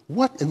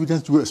 what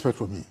evidence do you expect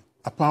from me,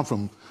 apart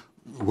from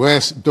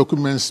words,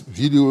 documents,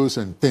 videos,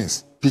 and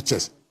things,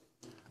 pictures?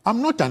 I'm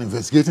not an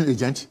investigating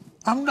agent.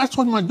 That's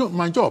not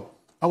my job.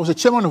 I was a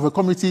chairman of a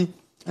committee,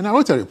 and I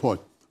wrote a report.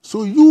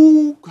 So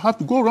you have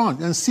to go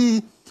around and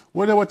see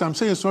whether what I'm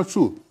saying is not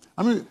true.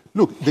 I mean,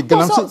 look, the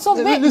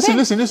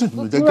Galamsey, listen to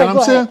me.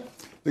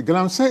 The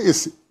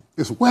Galamsey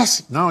is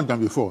worse now than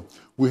before.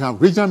 We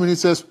have regional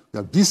ministers, we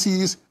have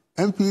DCs,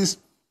 MPs,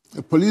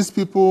 police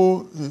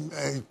people,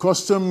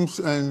 customs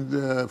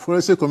and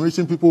forestry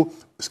commission people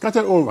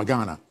scattered all over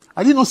Ghana.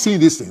 I did not see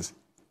these things.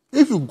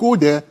 If you go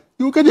there,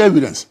 you get the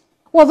evidence.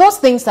 Well, those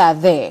things are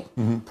there.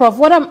 Prof,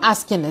 what I'm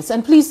asking is,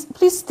 and please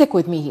stick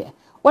with me here.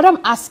 What I'm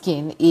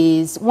asking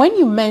is, when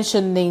you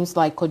mention names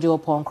like Kojo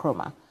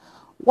Nkrumah,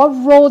 what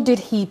role did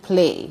he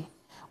play?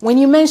 When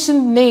you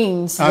mention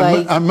names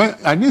like...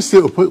 I didn't say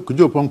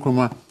Kojo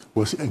Nkrumah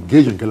was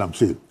engaged in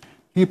Galamsey.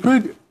 He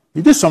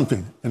did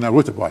something, and I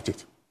wrote about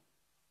it.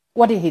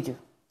 What did he do?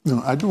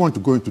 No, I don't want to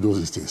go into those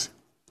details.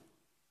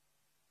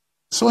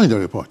 So in the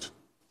report.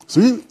 So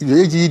if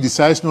the AG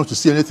decides not to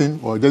see anything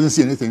or doesn't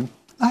see anything,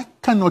 I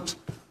cannot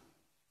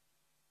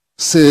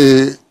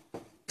say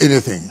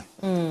anything.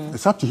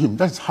 It's up to him.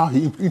 That's how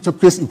he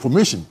interprets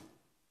information.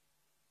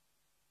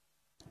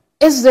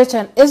 Is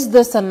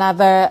this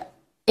another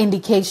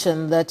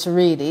indication that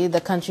really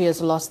the country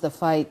has lost the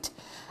fight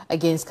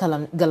against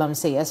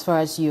Galamsey as far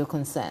as you're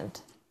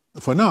concerned?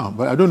 For now,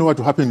 but I don't know what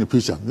will happen in the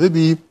future.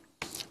 Maybe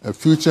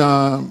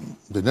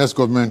the next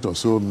government or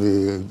so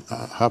may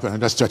have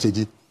another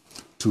strategy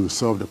to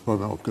solve the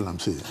problem of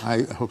Galamsey.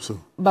 I hope so.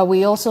 But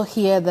we also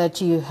hear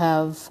that you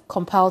have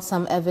compiled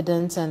some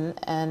evidence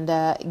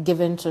and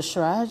given to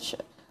Shraj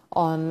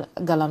on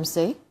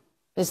Galamsey.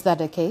 Is that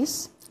the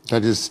case?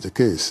 That is the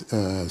case.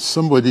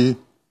 Somebody,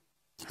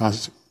 I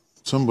think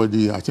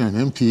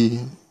an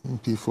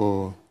MP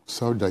for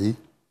South Dai,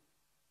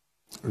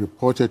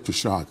 reported to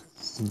Shraj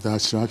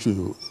that Shraj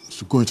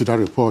should go into that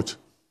report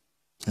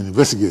and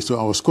investigate. So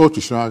I was called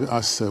to Shraj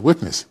as a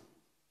witness.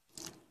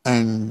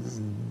 And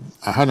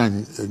I had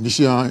an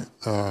initial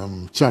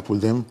chat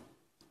with them,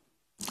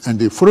 and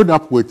they followed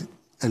up with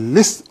a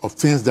list of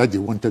things that they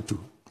wanted to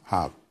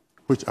have,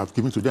 which I've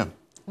given to them.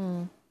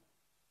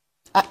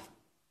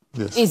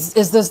 Yes.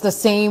 Is this the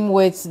same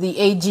with the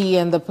AG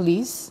and the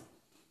police?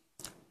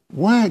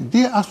 Well,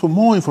 they asked for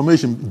more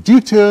information,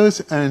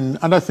 details and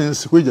other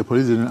things which the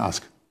police didn't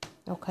ask.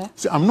 Okay.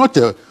 See, I'm not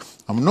a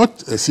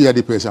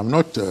CID person. I'm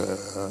not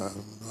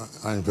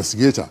an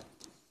investigator.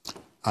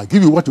 I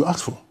give you what you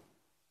ask for.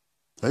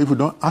 If you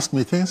don't ask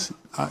me things,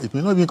 it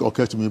may not even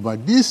occur to me.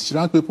 But these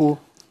young people,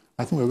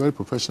 I think, were very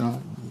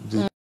professional.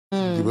 They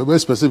were very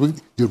specific.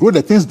 They wrote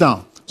the things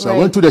down. So I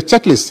went to the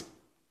checklist.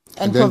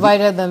 And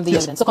provided them the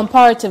evidence. So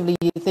comparatively,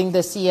 you think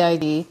the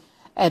CID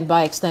and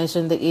by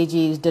extension the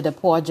AG did a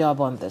poor job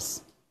on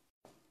this?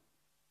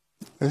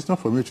 It's not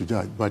for me to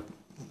judge, but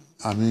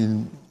I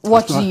mean...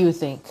 What do you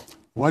think?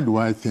 What do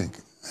I think?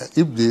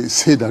 If they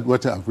say that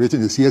what I've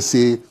written is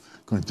hearsay,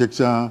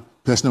 conjecture,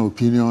 personal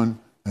opinion,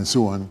 and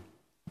so on,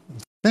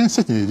 then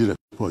certainly they did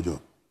a poor job.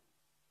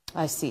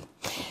 I see.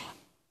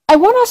 I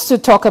want us to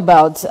talk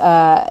about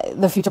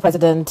the future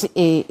president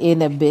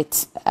in a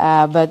bit,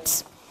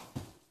 but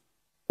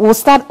we'll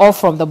start off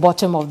from the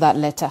bottom of that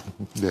letter.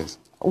 Yes.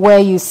 Where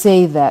you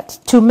say that,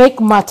 to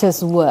make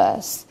matters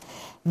worse,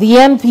 the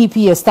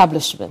NPP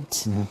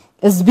establishment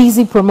is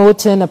busy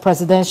promoting a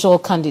presidential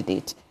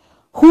candidate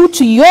who,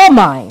 to your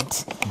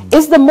mind,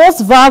 is the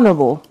most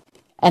vulnerable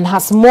and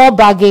has more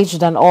baggage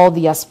than all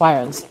the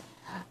aspirants.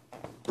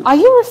 Are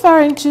you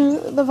referring to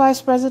the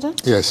vice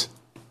president? Yes.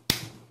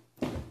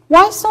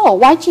 Why so?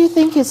 Why do you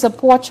think it's a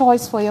poor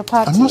choice for your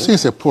party? I'm not saying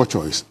it's a poor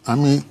choice. I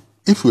mean,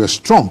 if we are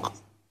strong,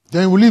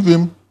 then we leave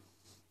him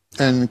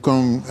and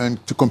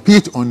to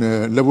compete on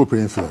a level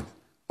playing field.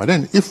 But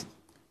then if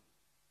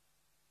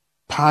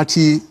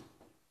party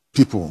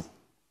people,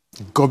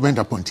 government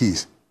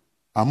appointees,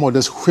 are more or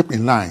less whipped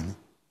in line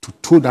to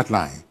toe that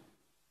line,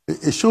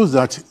 it shows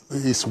that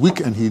he's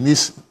weak and he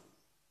needs,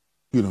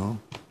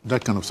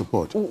 that kind of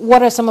support.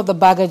 What are some of the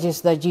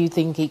baggages that you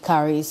think he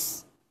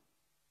carries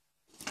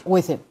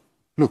with him?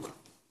 Look,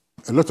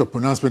 a lot of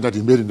pronouncements that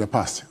he made in the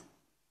past,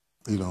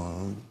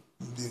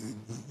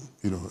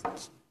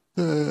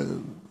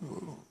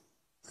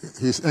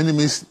 his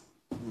enemies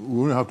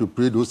will have to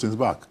pay those things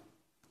back.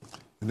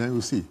 And then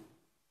we'll see.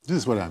 This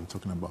is what I'm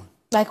talking about.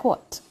 Like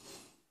what?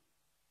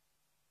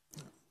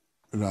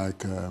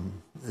 Like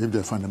if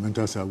the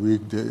fundamentals are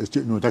weak,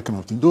 that kind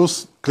of thing.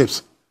 Those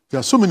clips, there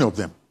are so many of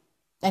them.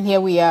 And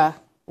here we are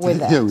with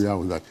that. Here we are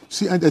with that.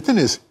 See, and the thing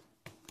is,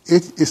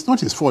 it's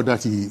not his fault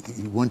that he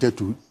wanted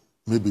to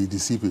maybe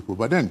deceive people,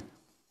 but then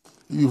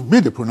you've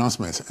made the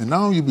pronouncements, and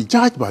now you'll be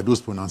judged by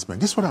those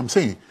pronouncements. This is what I'm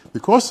saying.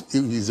 Because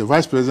he's the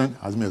vice president,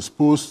 has been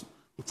exposed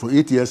for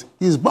 8 years,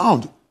 he's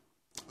bound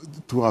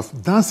to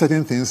have done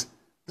certain things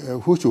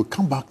which will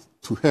come back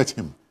to hurt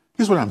him.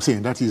 This is what I'm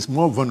saying, that he's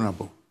more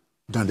vulnerable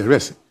than the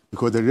rest,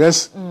 because the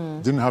rest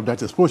didn't have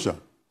that exposure.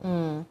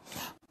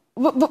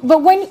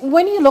 But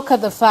when you look at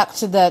the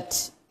fact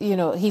that, you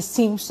know, he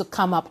seems to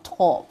come up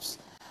tops,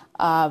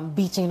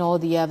 beating all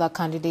the other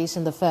candidates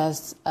in the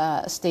first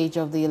stage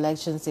of the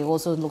elections, he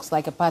also looks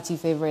like a party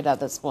favorite at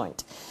this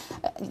point.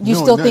 You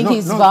still think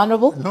he's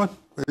vulnerable? Not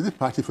is it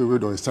party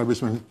favorite or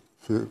establishment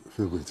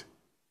favorite?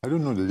 I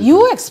don't know the difference.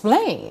 You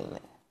explain.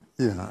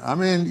 Yeah, I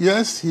mean,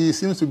 yes, he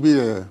seems to be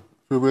a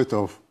favorite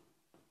of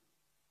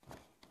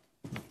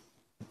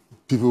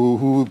people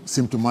who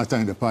seem to matter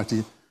in the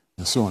party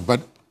and so on.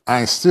 But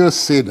I still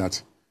say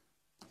that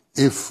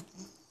if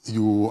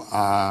you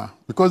are,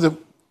 because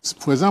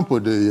for example,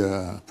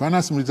 the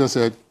finance minister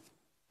said,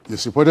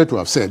 he's reported to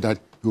have said that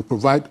he will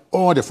provide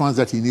all the funds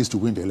that he needs to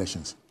win the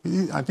elections.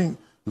 I think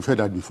you've heard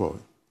that before.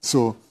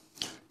 So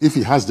if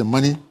he has the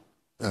money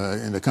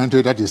in the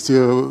country that is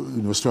still,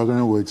 you know,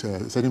 struggling with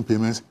certain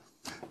payments,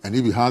 and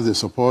if he has the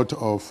support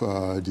of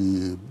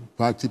the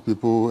party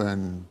people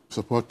and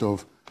support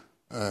of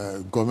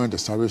government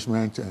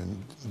establishment,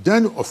 and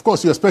then of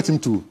course you expect him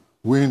to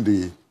win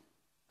the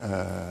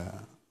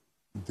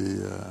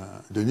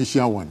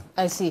initial one.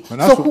 I see.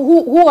 So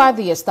who are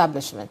the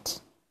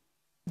establishment?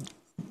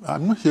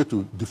 I'm not here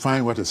to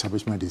define what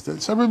establishment is.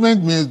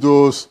 Establishment means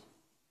those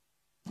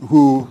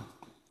who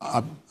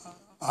are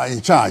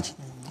in charge,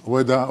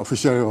 whether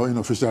officially or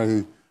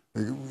unofficially,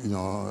 you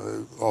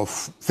know, of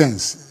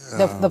things.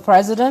 The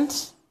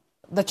president,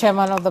 the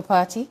chairman of the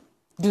party,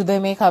 do they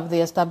make up the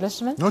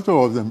establishment? Not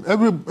all of them.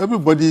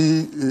 Everybody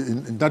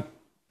in that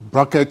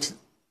bracket,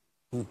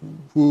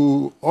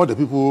 all the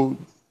people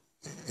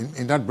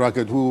in that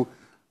bracket who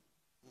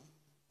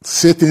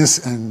say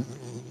things and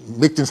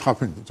make things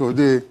happen.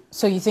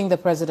 So you think the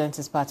president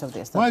is part of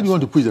the establishment? Why do you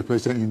want to push the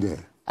president in there?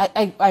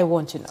 I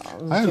want to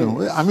know. I don't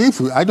know. I mean,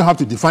 I don't have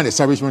to define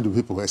establishment to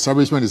people.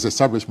 Establishment is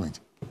establishment.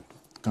 You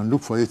can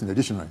look for it in the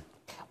dictionary.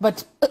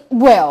 But,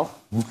 well,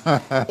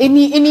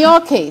 in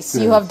your case,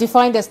 you have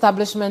defined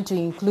establishment to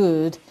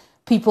include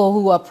people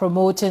who are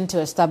promoting to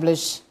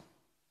establish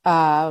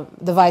the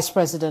Vice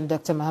President,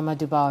 Dr.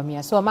 Mahamudu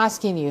Bawumia. So I'm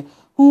asking you,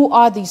 who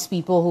are these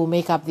people who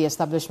make up the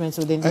establishments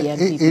within the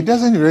NPP? It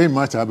doesn't really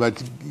matter,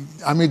 but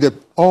I mean,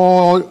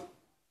 all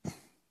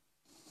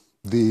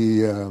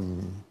the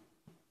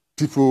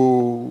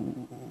people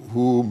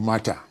who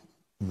matter,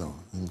 you know,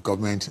 in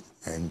government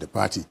and the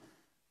party,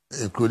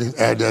 including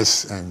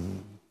elders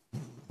and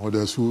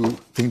others who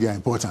think they are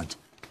important,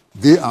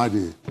 they are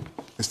the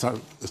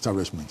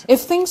establishment.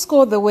 If things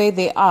go the way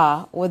they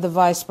are with the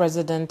vice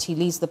president, he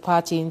leads the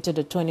party into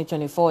the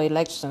 2024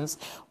 elections,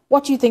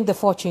 what do you think the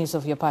fortunes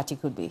of your party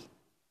could be?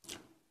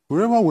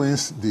 Whoever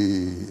wins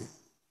the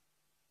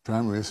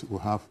primaries will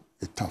have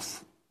it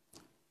tough.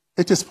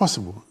 It is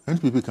possible.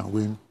 NPP can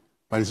win,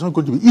 but it's not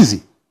going to be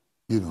easy.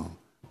 You know,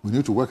 we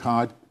need to work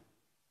hard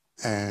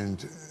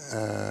and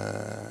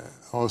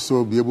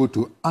also be able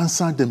to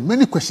answer the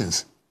many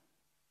questions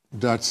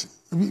that,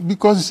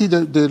 because you see,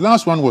 the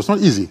last one was not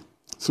easy.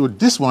 So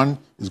this one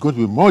is going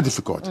to be more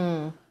difficult.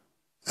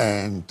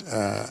 And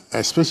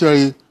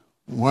especially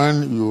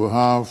when you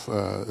have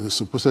a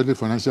supposedly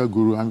financial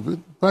guru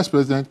and vice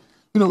president,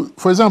 you know,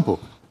 for example,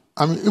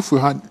 I mean, if we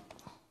had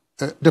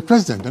the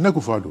president, Nana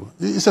Akufo-Addo,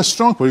 is a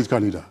strong political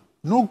leader,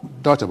 no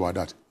doubt about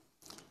that.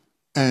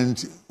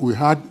 And we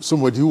had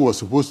somebody who was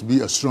supposed to be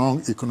a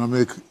strong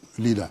economic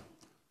leader.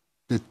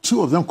 The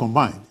two of them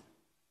combined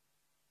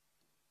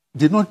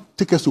did not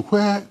take us to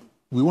where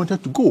we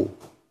wanted to go.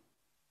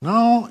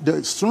 Now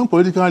the strong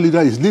political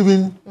leader is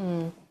leaving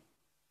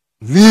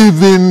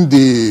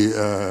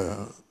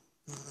the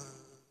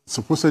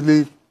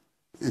supposedly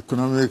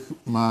economic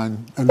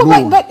man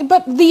alone.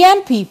 But the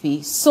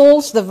NPP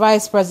sold the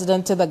vice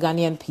president to the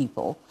Ghanaian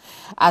people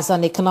as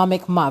an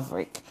economic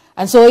maverick.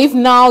 And so if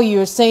now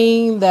you're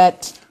saying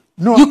that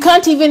you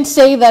can't even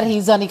say that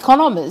he's an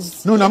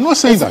economist. No, I'm not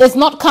saying that. It's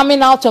not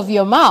coming out of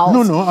your mouth.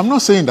 No, I'm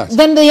not saying that.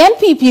 Then the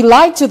NPP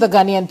lied to the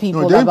Ghanaian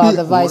people about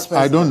the vice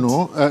president. I don't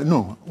know.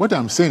 No, what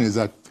I'm saying is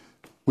that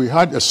we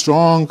had a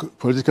strong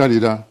political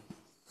leader,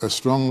 a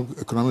strong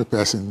economic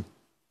person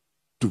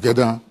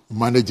together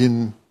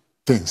managing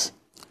things.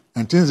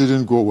 And things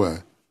didn't go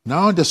well.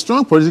 Now the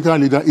strong political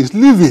leader is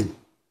leaving.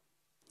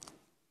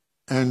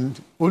 And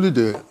only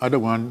the other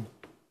one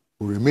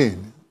will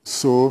remain.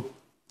 So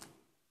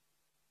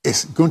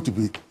it's going to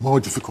be more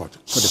difficult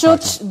for the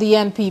party. Should the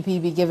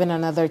NPP be given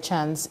another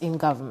chance in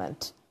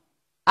government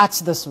at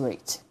this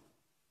rate?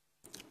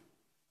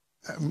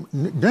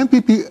 The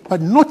NPP,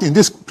 but not in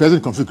this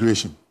present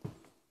configuration.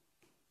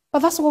 But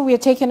that's what we are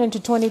taking into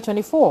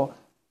 2024.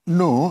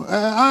 No,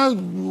 I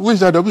wish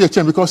that there will be a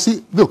change because,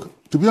 see, look,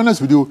 to be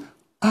honest with you,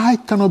 I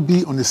cannot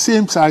be on the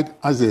same side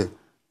as the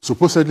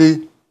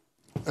supposedly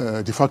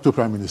de facto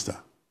prime minister.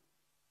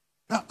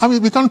 I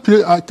mean, we can't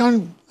play, I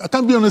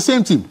can't be on the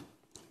same team.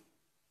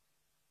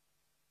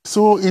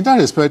 So in that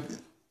respect,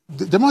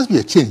 there must be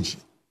a change.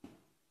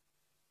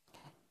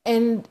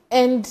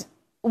 And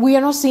we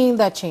are not seeing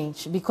that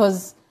change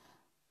because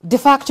de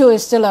facto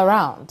is still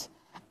around.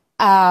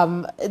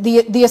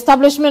 The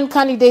establishment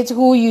candidate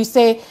who you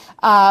say,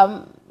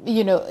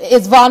 you know,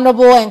 is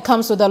vulnerable and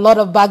comes with a lot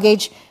of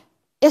baggage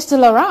is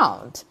still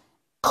around.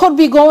 Could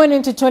be going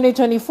into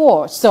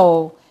 2024.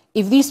 So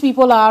if these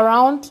people are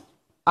around,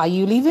 are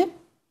you leaving?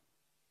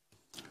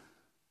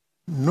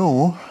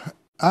 No,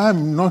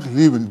 I'm not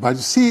leaving. But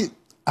you see,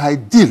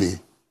 ideally,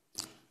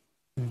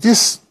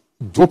 this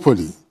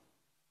duopoly,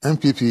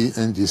 MPP,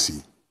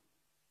 NDC,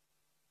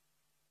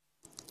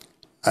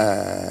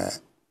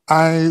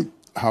 I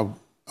have,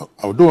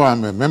 although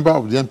I'm a member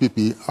of the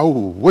MPP, I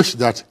would wish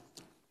that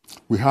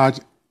we had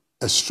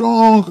a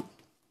strong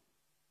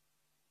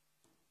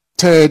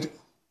third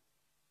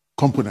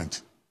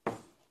component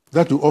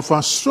that will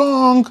offer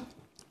strong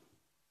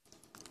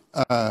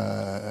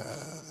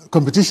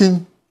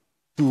competition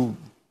to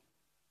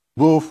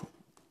both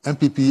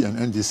MPP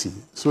and NDC,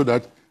 so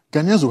that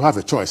Ghanaians will have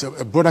a choice,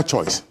 a broader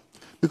choice.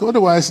 Because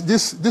otherwise,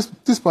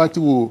 this party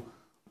will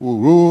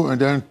rule and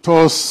then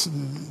toss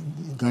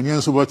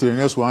Ghanaians over to the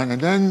next one,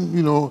 and then,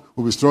 you know,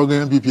 we'll be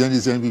struggling MPP,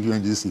 NDC,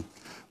 MPP, NDC.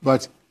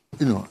 But,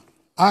 you know,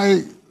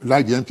 I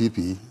like the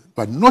MPP,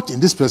 but not in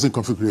this present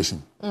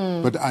configuration.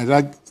 But I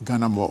like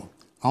Ghana more.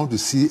 I want to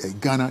see a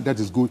Ghana that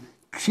is good,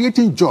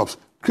 creating jobs,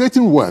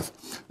 creating wealth,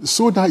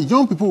 so that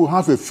young people will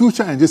have a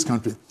future in this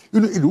country. You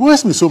know, it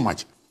worries me so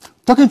much.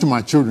 Talking to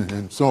my children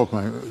and some of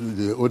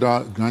the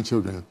older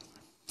grandchildren,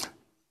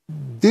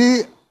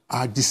 they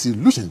are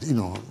disillusioned, you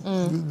know.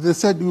 They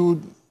said,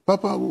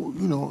 Papa,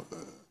 you know,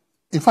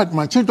 in fact,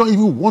 my children don't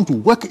even want to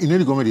work in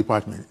any government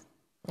department.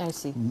 I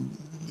see.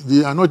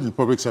 They are not in the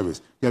public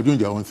service. They are doing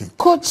their own thing.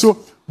 So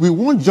we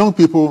want young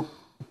people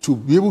to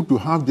be able to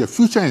have their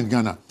future in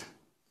Ghana.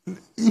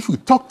 If we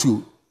talk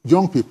to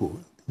young people,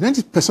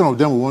 90% of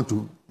them will want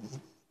to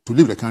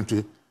leave the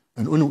country,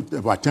 and only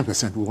about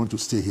 10% will want to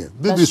stay here.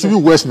 It's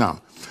even worse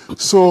now.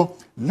 So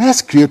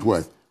let's create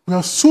wealth. We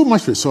have so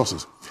much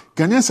resources.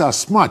 Ghanaians are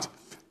smart.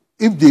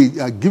 If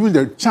they are given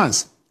the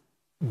chance,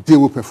 they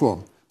will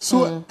perform.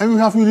 So, and we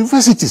have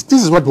universities.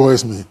 This is what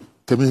worries me,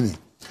 Keminni.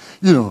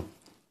 You know,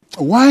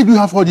 why do you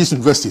have all these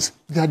universities?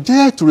 They are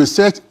there to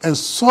research and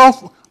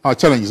solve our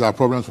challenges, our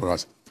problems for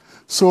us.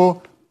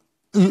 So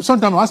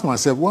sometimes I ask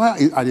myself,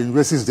 why are the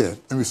universities there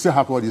and we still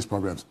have all these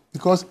problems?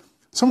 Because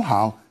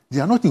somehow they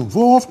are not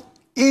involved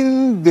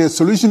in the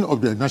solution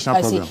of the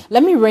national problem. See.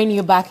 Let me rein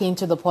you back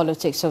into the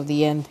politics of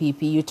the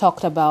NPP. You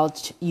talked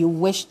about you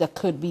wish there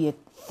could be a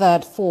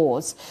third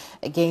force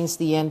against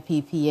the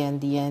NPP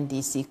and the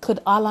NDC. Could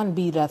Alan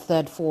be the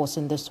third force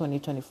in this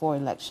 2024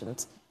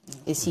 elections?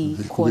 Is he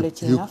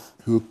quality enough?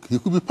 He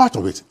could be part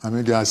of it. I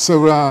mean, there are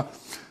several,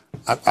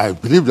 I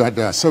believe that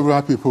there are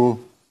several people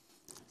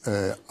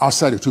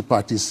outside the two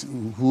parties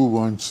who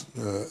want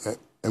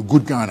a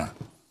good Ghana.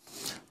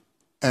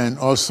 And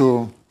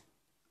also,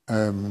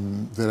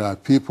 there are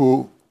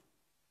people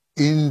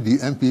in the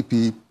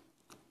MPP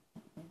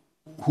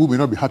who may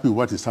not be happy with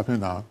what is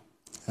happening now.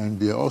 And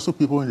there are also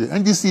people in the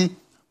NDC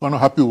who are not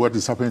happy with what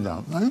is happening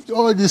now. And if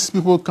all these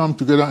people come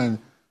together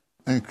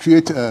and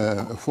create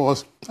a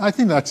force, I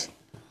think that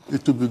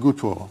it would be good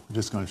for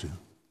this country.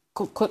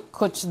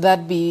 Could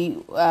that be,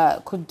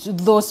 could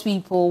those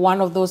people,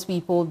 one of those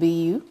people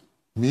be you?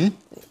 Me?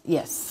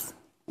 Yes.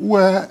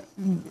 Well,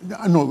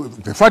 no,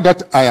 the fact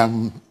that I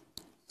am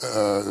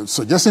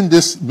suggesting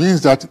this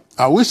means that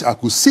I wish I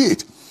could see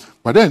it.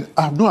 But then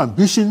I have no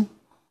ambition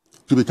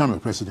to become a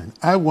president.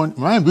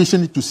 My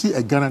ambition is to see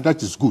a Ghana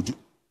that is good.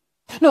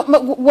 No,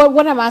 but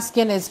what I'm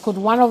asking is, could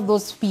one of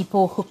those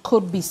people who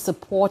could be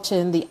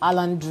supporting the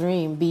Alan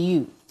Dream be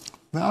you?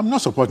 No, I'm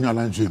not supporting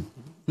Alan Dream.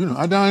 You know,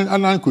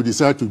 Alan could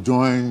decide to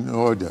join,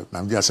 or there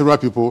are several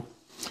people.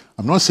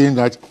 I'm not saying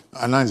that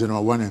Alan is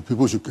number one and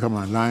people should come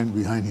and line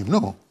behind him.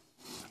 No.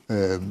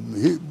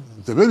 The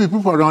baby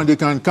people around, they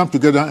can come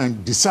together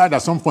and decide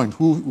at some point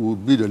who will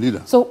be the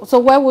leader. So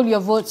where will your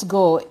votes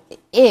go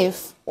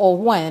if or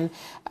when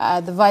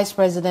the vice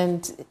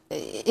president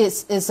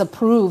is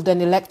approved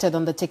and elected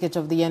on the ticket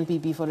of the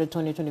NPP for the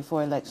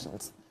 2024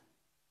 elections?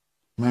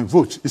 My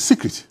vote is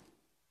secret.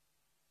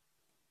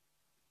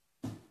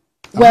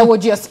 Where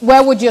would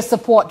your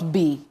support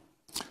be?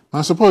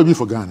 My support will be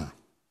for Ghana.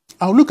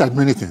 I'll look at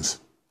many things.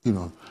 You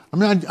know, I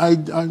mean,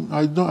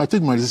 I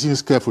take my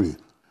decisions carefully.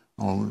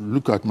 I'll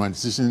look at my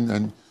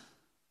decision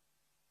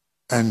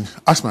and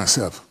ask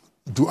myself,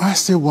 do I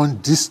still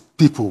want these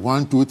people,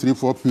 1, 2, 3,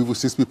 4 people,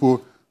 6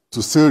 people,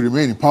 to still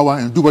remain in power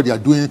and do what they are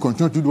doing,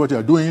 continue to do what they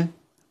are doing?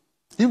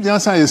 If the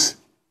answer is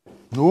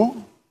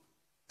no,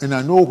 and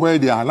I know where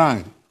they are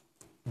aligned,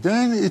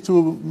 then it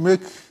will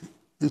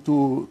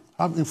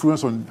have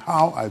influence on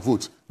how I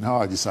vote and how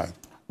I decide.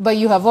 But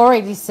you have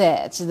already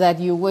said that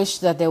you wish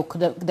that there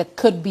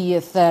could be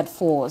a third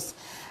force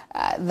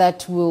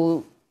that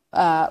will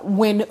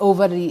win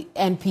over the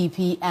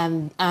NPP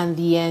and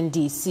the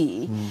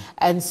NDC.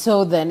 And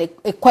so then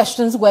it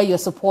questions where your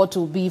support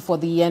will be for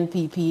the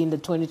NPP in the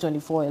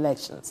 2024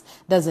 elections,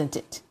 doesn't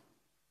it?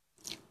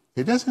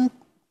 It doesn't.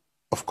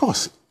 Of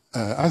course,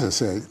 as I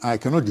said, I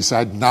cannot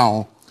decide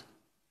now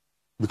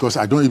because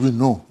I don't even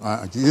know.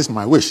 This is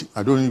my wish.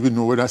 I don't even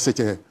know whether such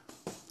a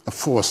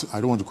force, I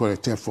don't want to call it a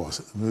third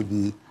force,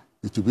 maybe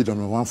it will be the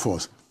number one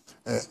force,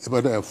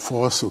 whether a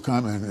force will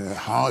come and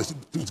how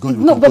it's going to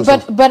be. No,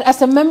 but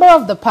as a member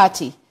of the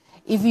party,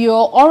 if you're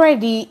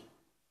already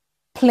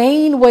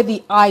playing with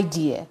the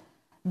idea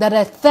that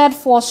a third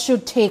force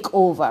should take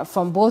over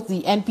from both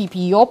the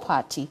NPP, your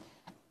party,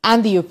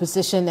 and the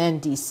opposition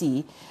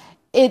NDC,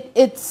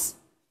 it's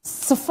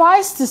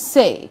suffice to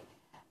say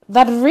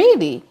that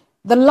really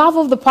the love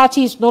of the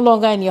party is no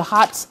longer in your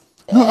heart.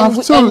 No,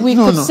 and we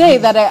could say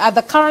that at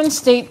the current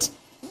state,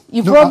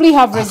 you probably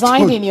have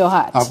resigned in your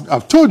heart.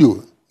 I've told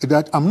you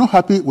that I'm not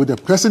happy with the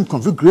present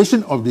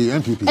configuration of the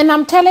NPP. And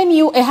I'm telling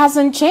you, it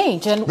hasn't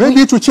changed. And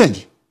maybe it will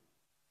change.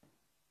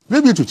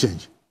 Maybe it will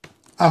change.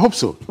 I hope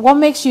so. What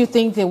makes you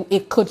think that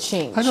it could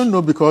change? I don't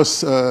know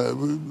because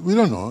we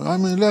don't know. I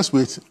mean, let's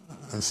wait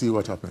and see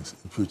what happens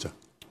in future.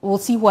 We'll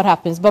see what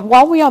happens. But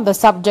while we're on the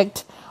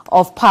subject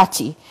of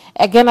party,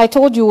 again, I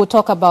told you we'll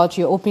talk about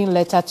your open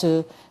letter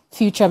to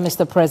future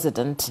Mr.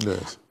 President.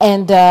 Yes.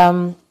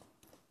 And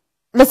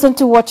listen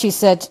to what you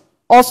said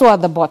also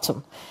at the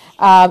bottom.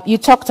 You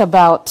talked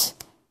about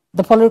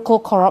the political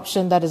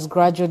corruption that is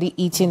gradually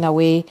eating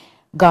away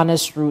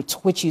Ghana's roots,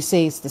 which you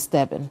say is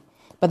disturbing.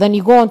 But then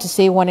you go on to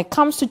say, when it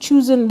comes to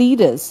choosing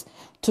leaders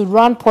to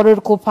run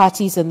political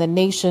parties in the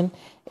nation,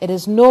 it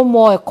is no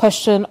more a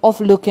question of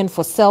looking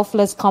for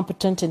selfless,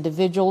 competent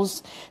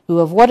individuals who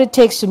have what it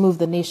takes to move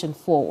the nation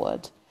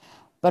forward,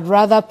 but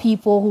rather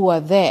people who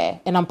are there,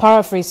 and I'm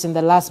paraphrasing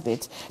the last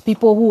bit,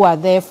 people who are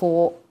there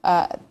for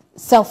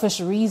selfish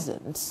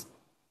reasons.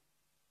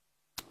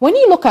 When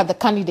you look at the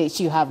candidates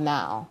you have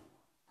now,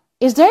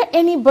 is there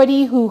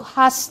anybody who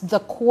has the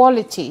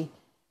quality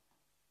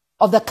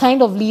of the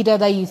kind of leader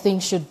that you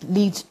think should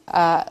lead,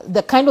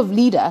 the kind of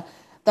leader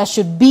that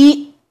should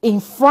be in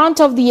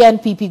front of the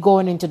NPP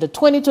going into the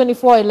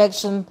 2024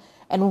 election,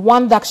 and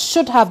one that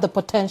should have the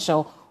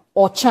potential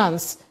or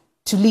chance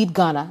to lead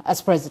Ghana as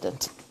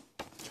president?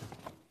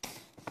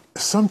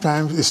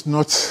 Sometimes it's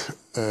not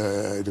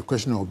the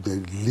question of the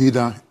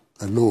leader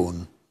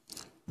alone,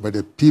 but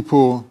the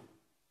people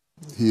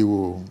he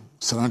will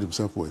surround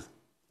himself with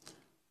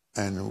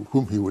and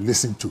whom he will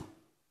listen to.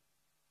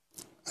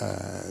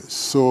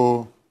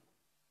 So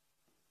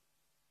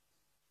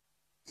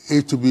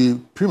it would be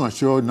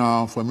premature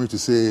now for me to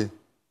say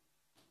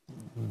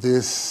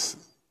this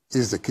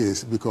is the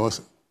case,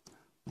 because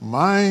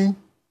my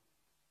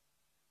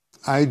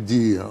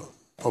idea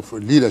of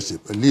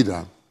leadership, a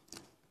leader,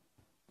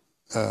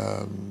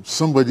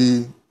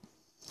 somebody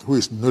who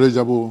is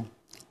knowledgeable,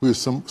 who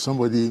is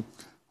somebody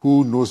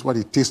who knows what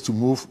it takes to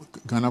move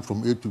Ghana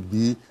from A to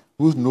B,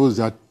 who knows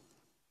that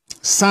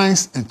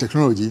science and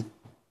technology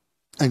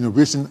and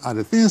innovation are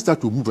the things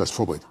that will move us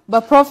forward.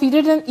 But Prof, you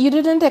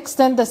didn't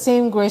extend the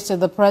same grace to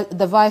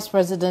the vice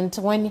president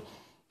when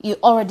you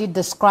already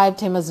described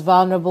him as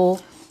vulnerable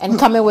and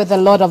coming with a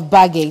lot of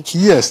baggage.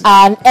 Yes.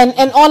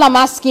 And all I'm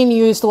asking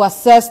you is to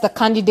assess the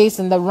candidates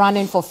in the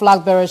running for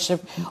flag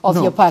bearership of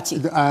your party.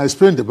 I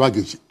explained the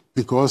baggage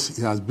because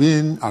he has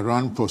been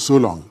around for so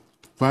long,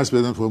 vice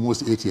president for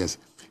almost 8 years.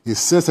 He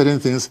said certain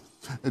things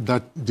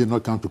that did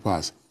not come to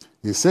pass.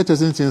 He said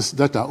certain things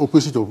that are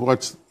opposite of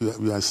what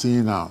we are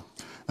seeing now.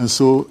 And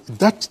so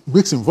that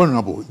makes him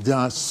vulnerable. There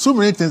are so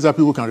many things that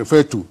people can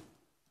refer to.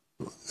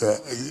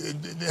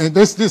 And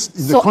this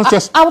in the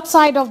context.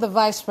 Outside of the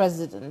vice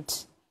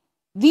president,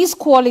 these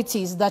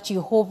qualities that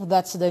you hope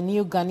that the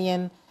new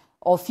Ghanaian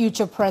or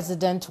future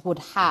president would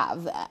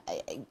have,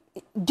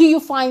 do you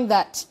find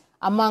that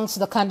amongst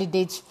the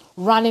candidates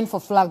running for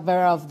flag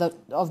bearer of the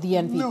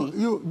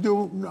NPP?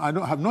 No, I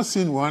have not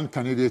seen one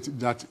candidate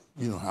that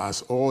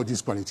has all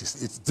these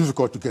qualities. It's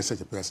difficult to get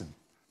such a person.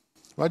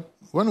 But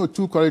one or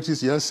two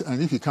qualities, yes,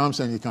 and if he comes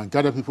and he can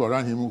gather people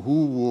around him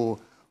who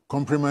will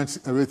complement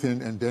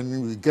everything, and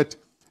then we get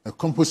a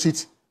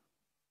composite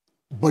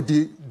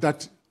body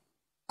that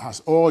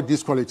has all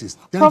these qualities.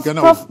 Then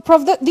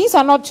Prof, these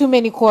are not too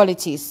many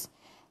qualities.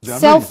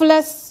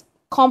 Selfless,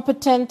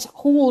 competent,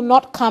 who will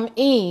not come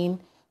in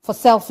for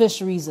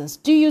selfish reasons.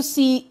 Do you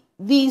see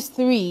these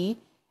three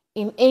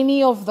in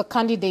any of the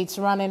candidates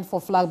running for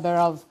flag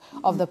bearer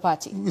of the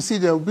party? You see,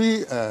 there will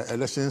be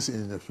elections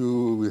in a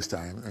few weeks'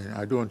 time, and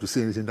I don't want to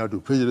say anything that will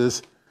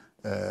prejudice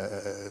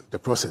the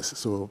process.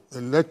 So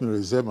let me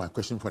reserve my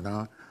question for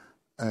now,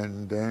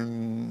 and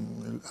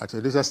then at a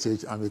later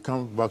stage, I may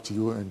come back to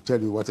you and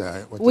tell you what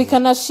we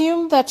can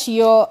assume that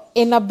your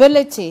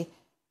inability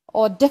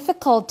or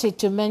difficulty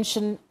to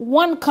mention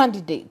one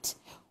candidate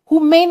who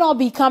may not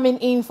be coming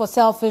in for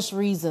selfish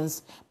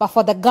reasons, but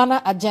for the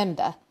Ghana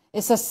agenda,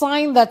 is a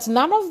sign that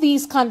none of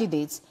these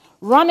candidates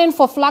running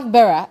for flag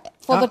bearer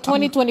for the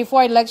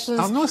 2024 elections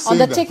on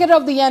the ticket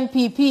of the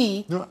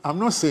NPP. No, I'm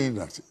not saying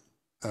that.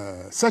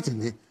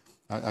 Certainly,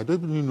 I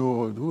don't even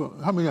know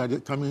how many are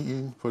coming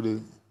in for the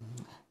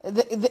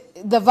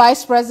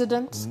Vice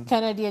President,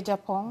 Kennedy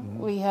Ejapong.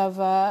 We have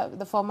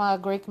the former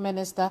Greek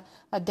Minister,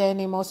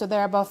 Adenimo. So there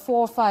are about 4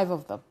 or 5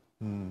 of them.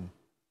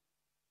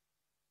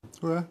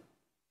 Well,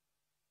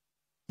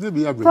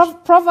 maybe average.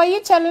 Prof, are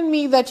you telling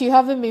me that you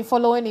haven't been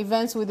following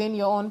events within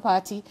your own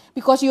party?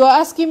 Because you are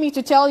asking me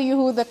to tell you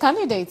who the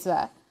candidates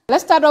are.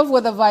 Let's start off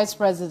with the Vice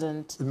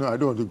President. No, I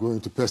don't want to go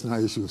into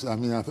personal issues. I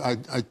mean,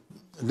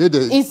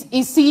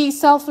 Is he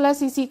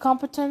selfless? Is he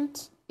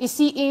competent? Is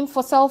he in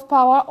for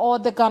self-power or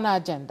the Ghana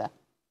agenda?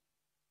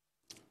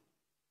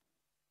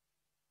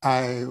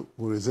 I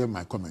will reserve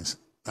my comments.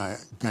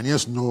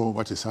 Ghanaians know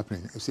what is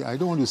happening. You see, I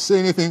don't want to say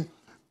anything,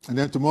 and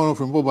then tomorrow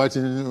from Frimpong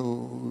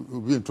Boateng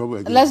will be in trouble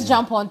again. Let's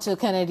jump on to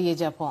Kennedy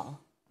Ejapong.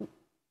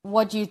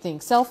 What do you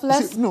think?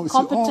 Selfless,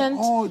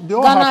 competent,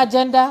 Ghana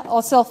agenda,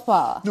 or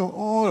self-power? No,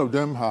 all of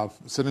them have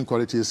certain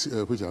qualities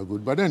which are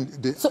good, but then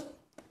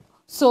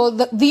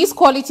these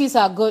qualities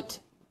are good,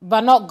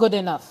 but not good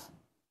enough.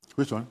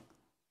 Which one?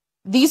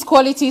 These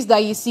qualities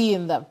that you see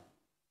in them.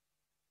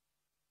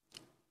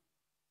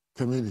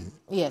 Keminni.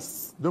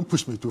 Yes. Don't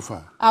push me too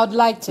far. I would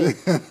like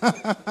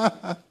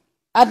to.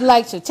 I'd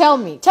like to. Tell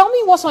me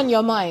what's on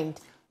your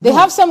mind. They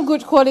have some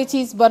good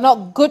qualities, but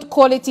not good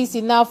qualities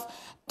enough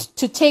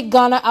to take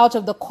Ghana out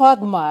of the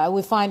quagmire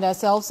we find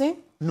ourselves in?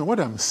 No, what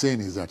I'm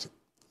saying is that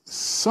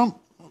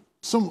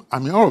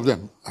all of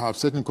them have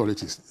certain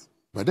qualities.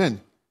 But then,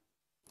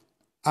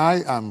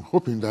 I am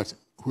hoping that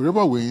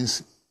whoever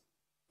wins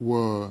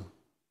will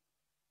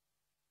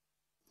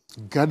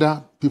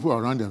gather people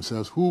around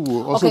themselves who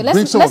will also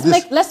bring some of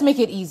this. Let's make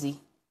it easy.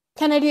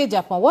 Kennedy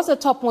Ejapong, what's the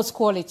topmost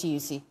quality you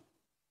see?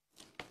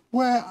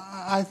 Well,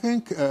 I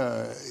think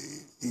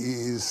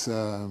he's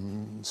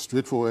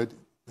straightforward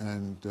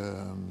and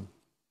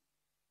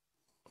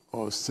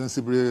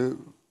ostensibly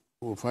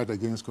will fight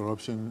against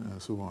corruption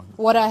and so on.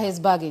 What are his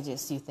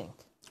baggages, you think?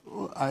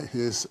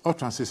 His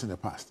utterances in the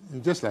past,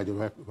 just like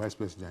the Vice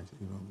President.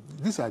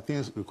 These are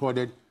things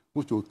recorded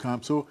which will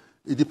come. So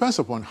it depends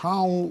upon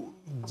how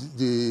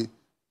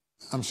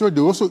I'm sure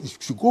they also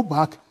should go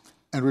back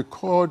and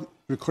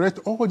correct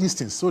all these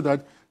things so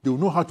that they will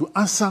know how to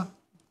answer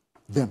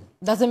them.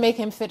 Does it make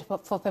him fit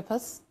for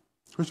purpose?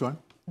 Which one?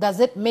 Does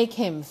it make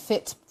him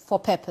fit for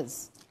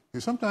purpose?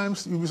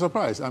 Sometimes you'll be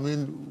surprised. I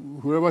mean,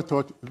 whoever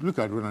thought, look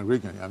at Ronald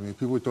Reagan. I mean,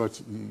 people thought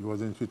he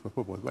wasn't fit for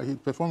purpose, but he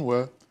performed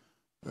well.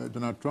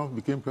 Donald Trump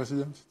became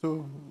president,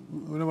 so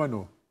we never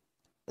know.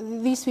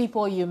 These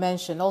people you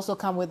mentioned also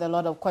come with a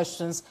lot of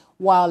questions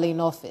while in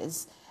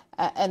office.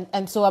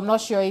 And so I'm not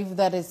sure if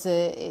that is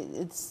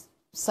it's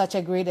such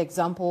a great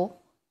example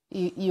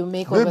you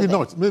make over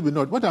there. Maybe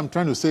not. What I'm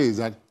trying to say is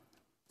that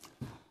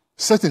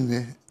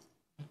certainly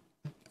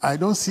I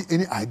don't see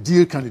any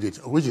ideal candidate,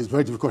 which is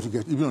very difficult to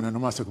get, even under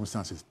normal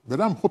circumstances. But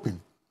I'm hoping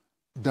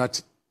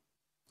that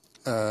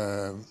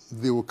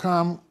they will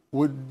come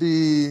with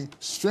the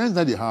strength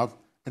that they have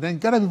and then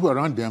gather people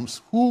around them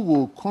who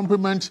will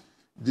complement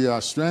their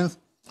strength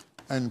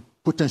and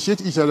potentiate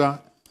each other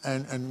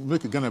and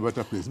make Ghana a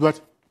better place. But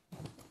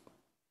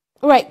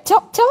right,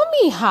 tell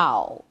me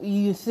how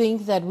you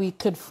think that we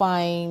could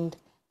find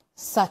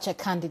such a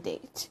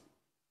candidate,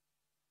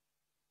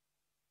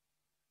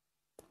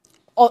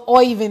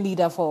 or even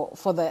leader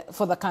for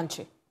the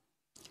country.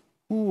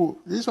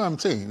 This is what I'm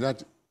saying.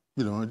 That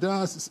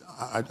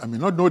I may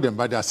not know them,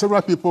 but there are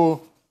several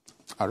people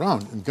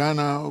around in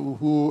Ghana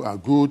who are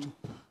good,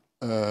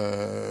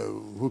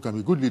 who can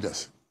be good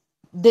leaders.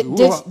 Did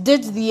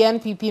the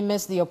NPP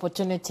miss the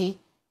opportunity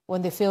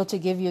when they failed to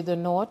give you the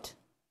nod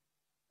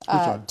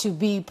to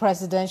be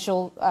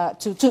presidential,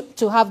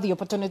 to have the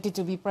opportunity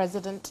to be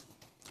president?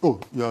 Oh,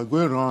 you are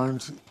going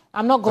around.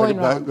 I'm not going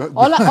around.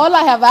 All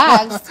I have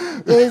asked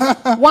is,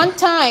 one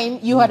time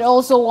you had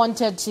also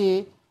wanted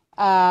to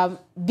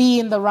be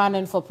in the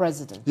running for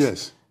president.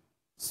 Yes.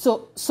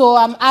 So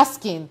I'm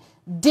asking,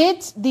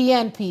 did the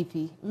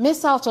NPP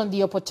miss out on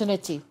the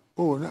opportunity?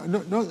 Oh, no,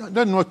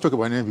 let me not talk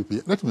about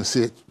NPP. Let me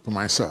say it for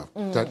myself,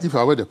 that if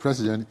I were the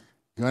president,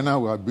 Ghana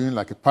would have been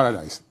like a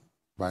paradise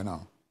by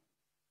now.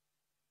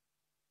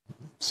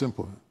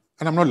 Simple.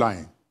 And I'm not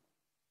lying.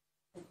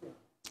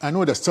 I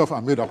know the stuff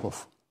I'm made up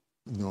of,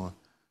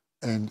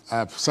 and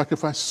I've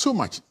sacrificed so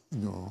much,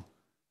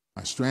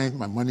 my strength,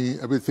 my money,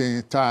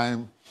 everything,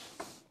 time,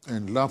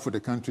 and love for the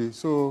country.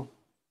 So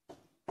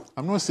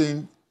I'm not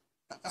saying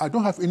I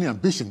don't have any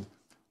ambition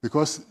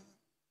because,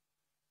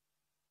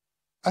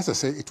 as I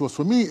say, it was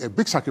for me a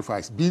big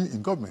sacrifice being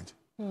in government.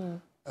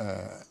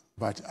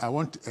 But I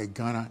want a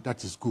Ghana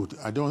that is good.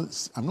 I don't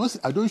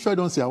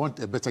say I want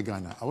a better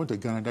Ghana. I want a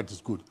Ghana that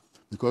is good.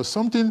 Because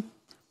something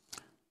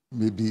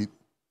may be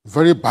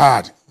very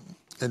bad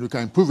and we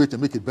can improve it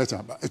and make it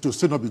better, but it will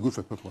still not be good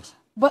for purpose.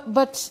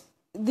 But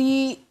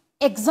the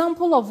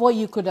example of what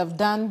you could have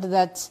done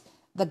that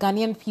the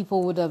Ghanaian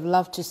people would have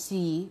loved to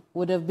see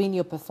would have been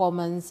your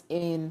performance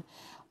in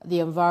the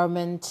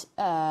Environment,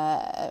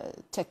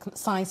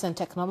 Science and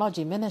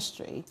Technology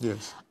Ministry.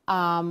 Yes.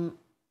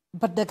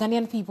 But the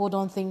Ghanaian people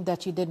don't think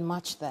that you did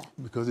much there.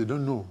 Because they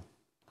don't know.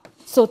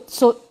 So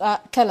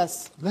tell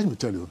us. Let me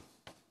tell you.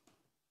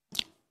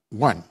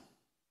 One,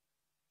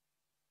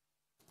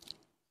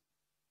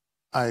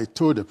 I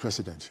told the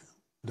president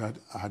that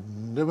I had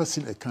never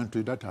seen a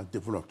country that had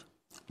developed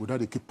without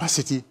the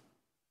capacity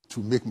to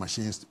make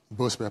machines,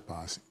 build spare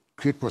parts,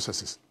 create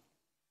processes.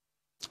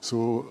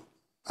 So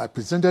I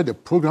presented a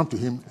program to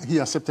him, and he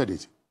accepted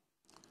it.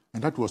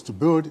 And that was to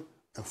build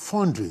a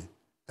foundry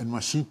and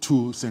machine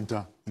tool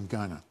center in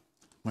Ghana.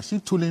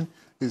 Machine tooling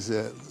is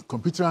a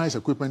computerized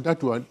equipment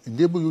that will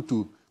enable you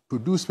to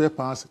produce spare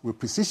parts with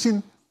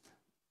precision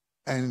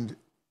and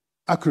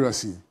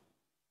accuracy.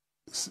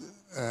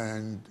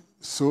 And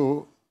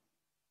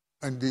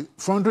the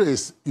foundry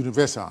is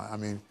universal. I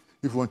mean,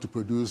 if you want to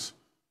produce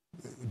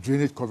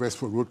drainage covers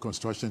for road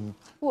construction.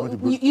 Well,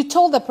 you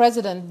told the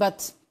president,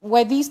 but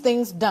were these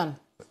things done?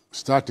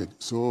 Started.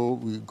 So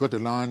we got the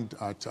land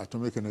at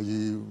Atomic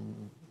Energy.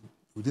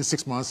 Within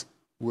 6 months,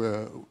 we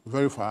were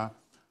very far.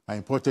 I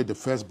imported the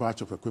first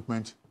batch of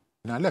equipment,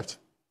 and I left.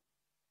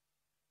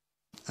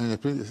 And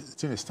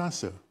it's in a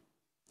standstill.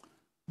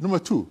 Number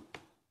two,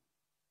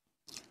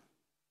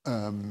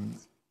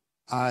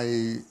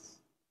 I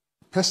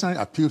personally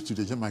appealed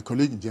to my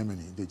colleague in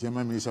Germany, the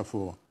German Minister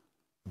for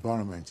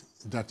Environment,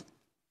 that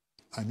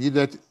I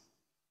needed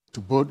to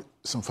build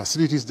some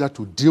facilities that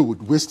would deal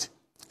with waste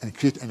and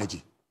create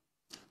energy.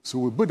 So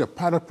we built a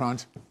pilot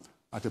plant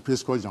at a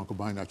place called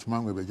Jankoban at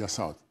Chumangwebeja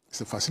South.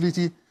 It's a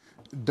facility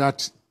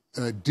that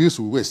deals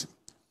with waste.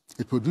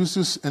 It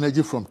produces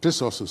energy from three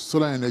sources: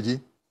 solar energy,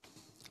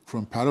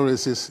 from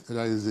pyrolysis,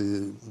 that is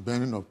the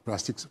burning of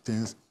plastic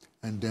things,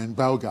 and then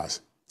biogas.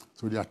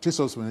 So there are three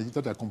sources of energy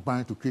that are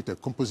combined to create a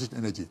composite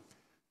energy.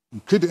 You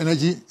create the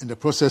energy in the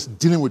process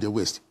dealing with the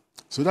waste.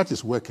 So that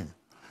is working.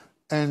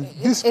 And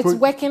it's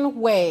working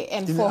where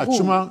and for who?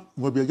 In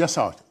Achumangwebeja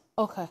South.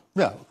 Okay.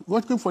 Yeah,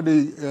 working for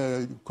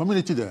the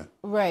community there.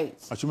 Right.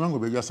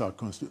 Achumangwebeja South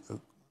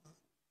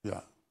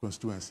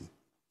constituency.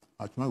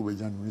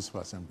 Achumangwebeja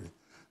Municipal Assembly.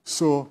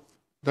 So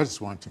that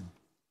is one thing.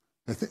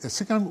 The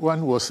second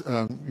one was,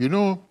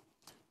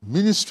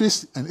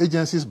 ministries and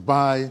agencies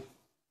buy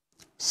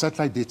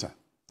satellite data.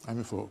 I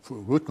mean, for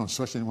road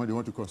construction, when they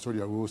want to construct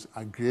their roads,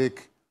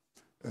 AGRIC,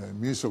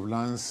 Ministry of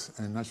Lands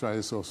and Natural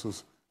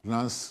Resources,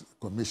 Lands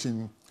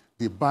Commission,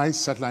 they buy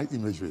satellite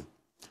imagery.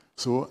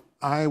 So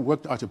I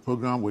worked out a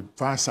program with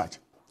Viasat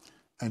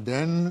and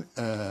then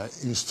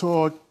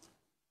installed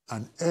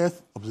an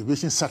Earth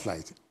observation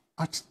satellite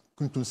at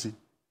Kuntunsi,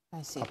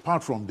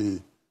 apart from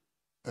the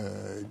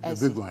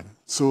big one.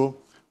 So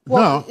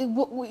now,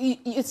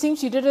 it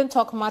seems you didn't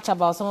talk much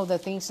about some of the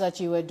things that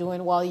you were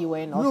doing while you were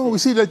in office. No, we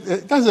see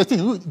that that's the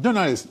thing.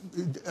 Journalists,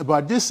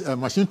 about this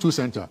machine tool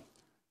center,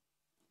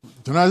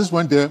 journalists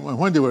went there,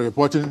 when they were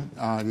reporting,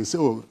 they say,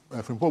 oh,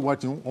 Frimpong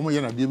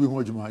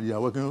Boateng, they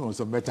are working on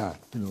some better,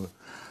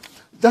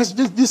 That's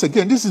this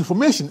again, this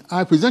information.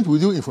 I present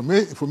with you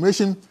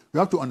information. You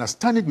have to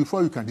understand it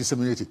before you can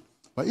disseminate it.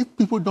 But if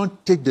people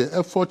don't take the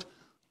effort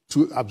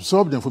to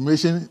absorb the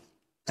information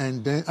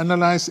and then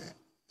analyze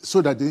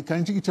so that they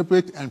can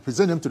interpret and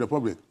present them to the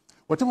public,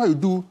 whatever you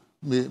do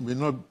may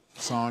not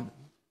sound.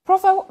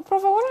 Prof, I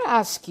want to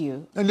ask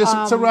you. And there's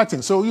several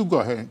things, so you go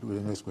ahead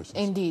with the next question.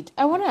 Indeed.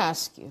 I want to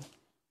ask you,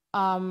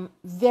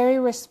 very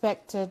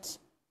respected,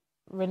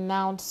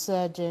 renowned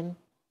surgeon,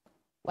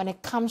 when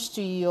it comes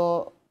to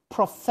your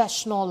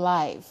professional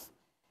life,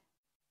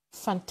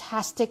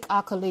 fantastic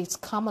accolades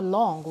come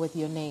along with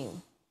your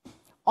name.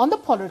 On the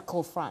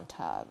political front,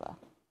 however,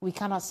 we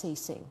cannot say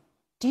same.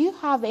 Do you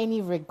have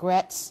any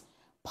regrets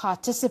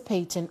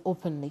participating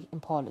openly in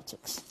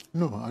politics?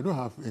 No, I don't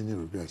have any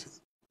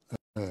regrets.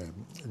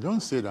 Don't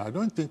say that. I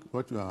don't think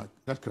that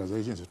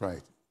characterization is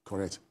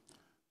correct.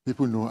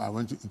 People know I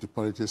went into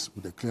politics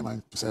with a clear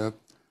mind to serve,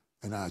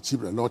 and I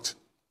achieved a lot.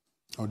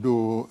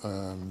 Although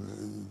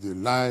they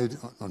lied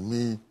on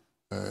me,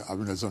 I've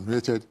been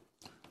exonerated,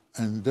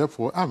 and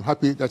therefore I'm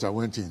happy that I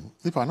went in.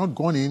 If I had not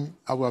gone in,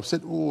 I would have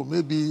said, oh,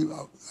 maybe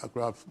I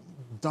could have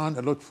done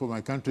a lot for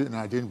my country, and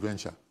I didn't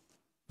venture.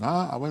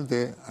 Now I went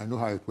there, I know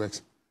how it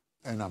works,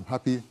 and I'm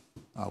happy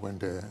I went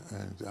there,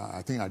 and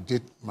I think I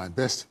did my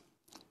best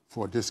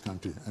for this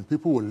country. And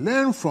people will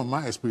learn from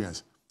my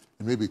experience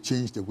and maybe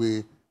change the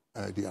way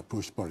they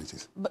approach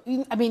politics. But,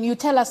 I mean, you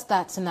tell us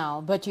that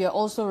now, but you're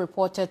also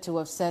reported to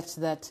have said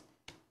that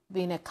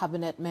being a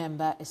cabinet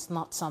member is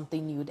not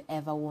something you'd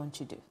ever want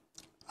to do.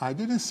 I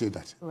didn't say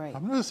that. Right.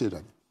 I'm not saying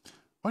that.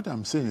 What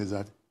I'm saying is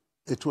that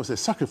it was a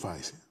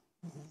sacrifice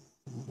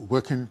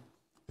working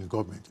in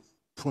government.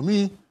 For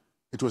me,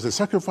 it was a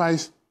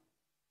sacrifice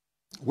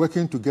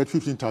working to get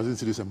 15,000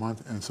 cedis a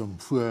month and some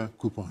fuel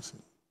coupons.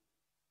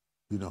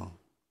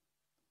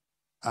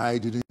 I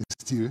didn't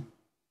steal.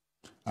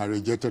 I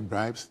rejected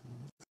bribes.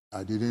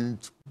 I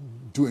didn't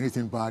do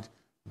anything bad.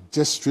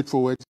 Just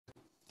straightforward,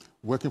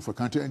 working for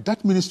country. And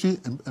that ministry,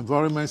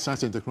 Environment,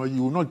 Science and Technology,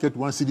 you will not get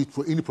one cedi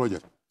for any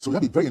project. So you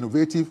have to be very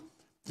innovative.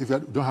 If you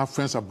don't have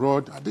friends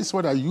abroad, this is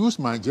what I use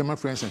my German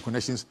friends and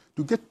connections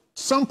to get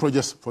some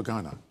projects for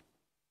Ghana.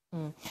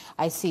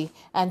 I see.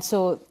 And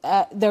so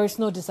there is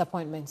no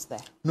disappointments there?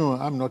 No,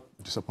 I'm not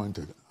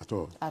disappointed at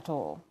all. At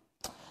all.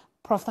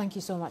 Prof, thank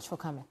you so much for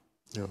coming.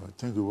 Yeah,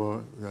 thank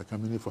you,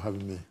 Keminni, for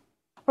having me.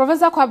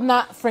 Professor Prof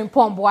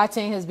Frimpong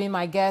Boateng has been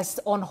my guest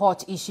on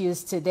Hot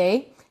Issues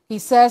today. He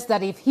says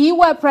that if he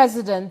were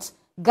president,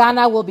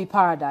 Ghana will be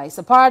paradise.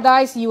 A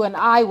paradise you and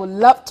I would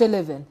love to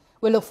live in.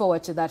 We look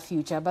forward to that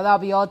future. But that'll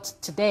be all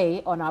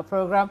today on our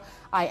program.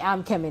 I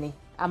am Keminni.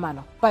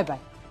 Amano. Bye-bye.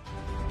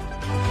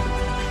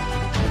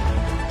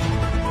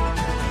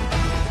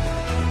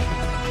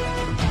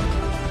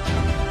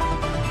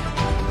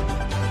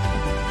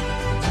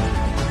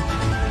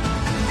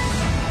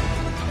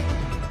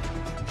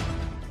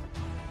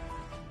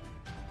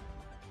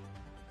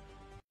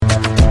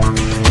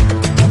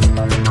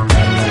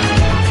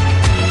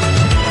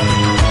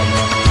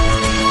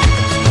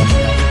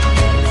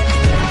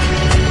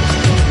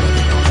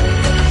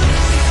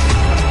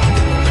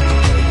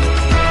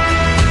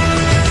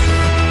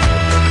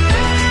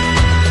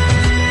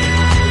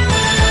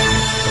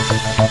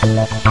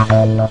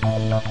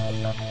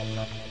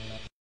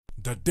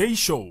 The Day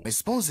Show is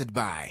sponsored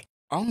by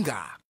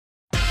Onga.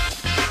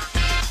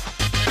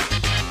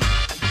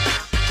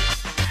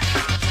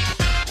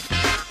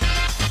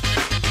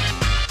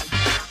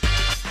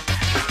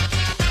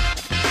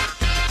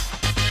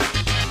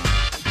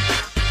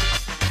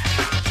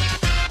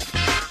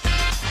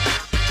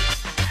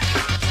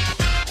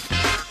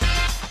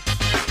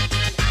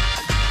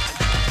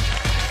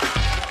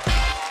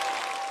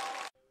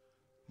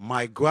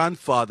 My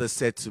grandfather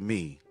said to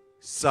me,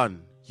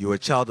 "Son, you're a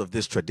child of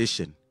this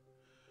tradition,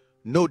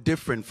 no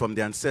different from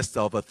the ancestor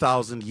of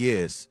 1,000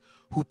 years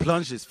who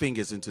plunged his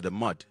fingers into the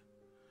mud.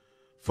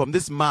 From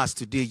this mass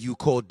today you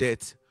call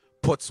death,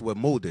 pots were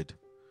molded,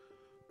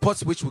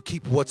 pots which will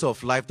keep water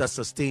of life that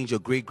sustained your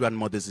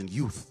great-grandmothers in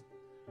youth.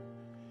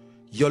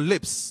 Your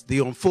lips, they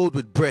unfold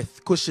with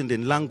breath, cushioned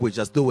in language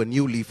as though a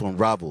new leaf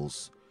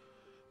unravels.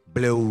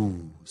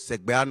 Bleu,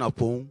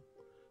 segbeanapon,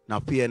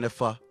 na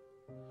PNFA.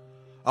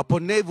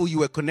 Upon navel, you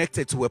were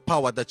connected to a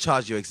power that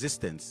charged your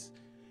existence.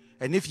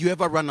 And if you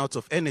ever run out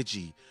of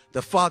energy,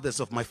 the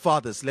fathers of my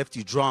fathers left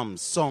you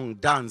drums, song,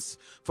 dance,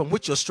 from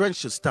which your strength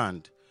should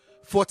stand,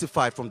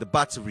 fortified from the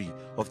battery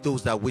of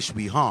those that wish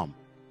we harm.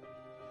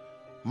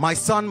 My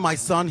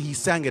son, he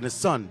sang in his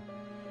son.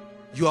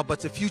 You are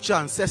but a future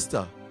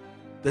ancestor.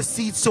 The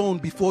seeds sown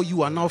before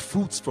you are now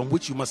fruits from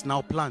which you must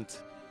now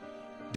plant.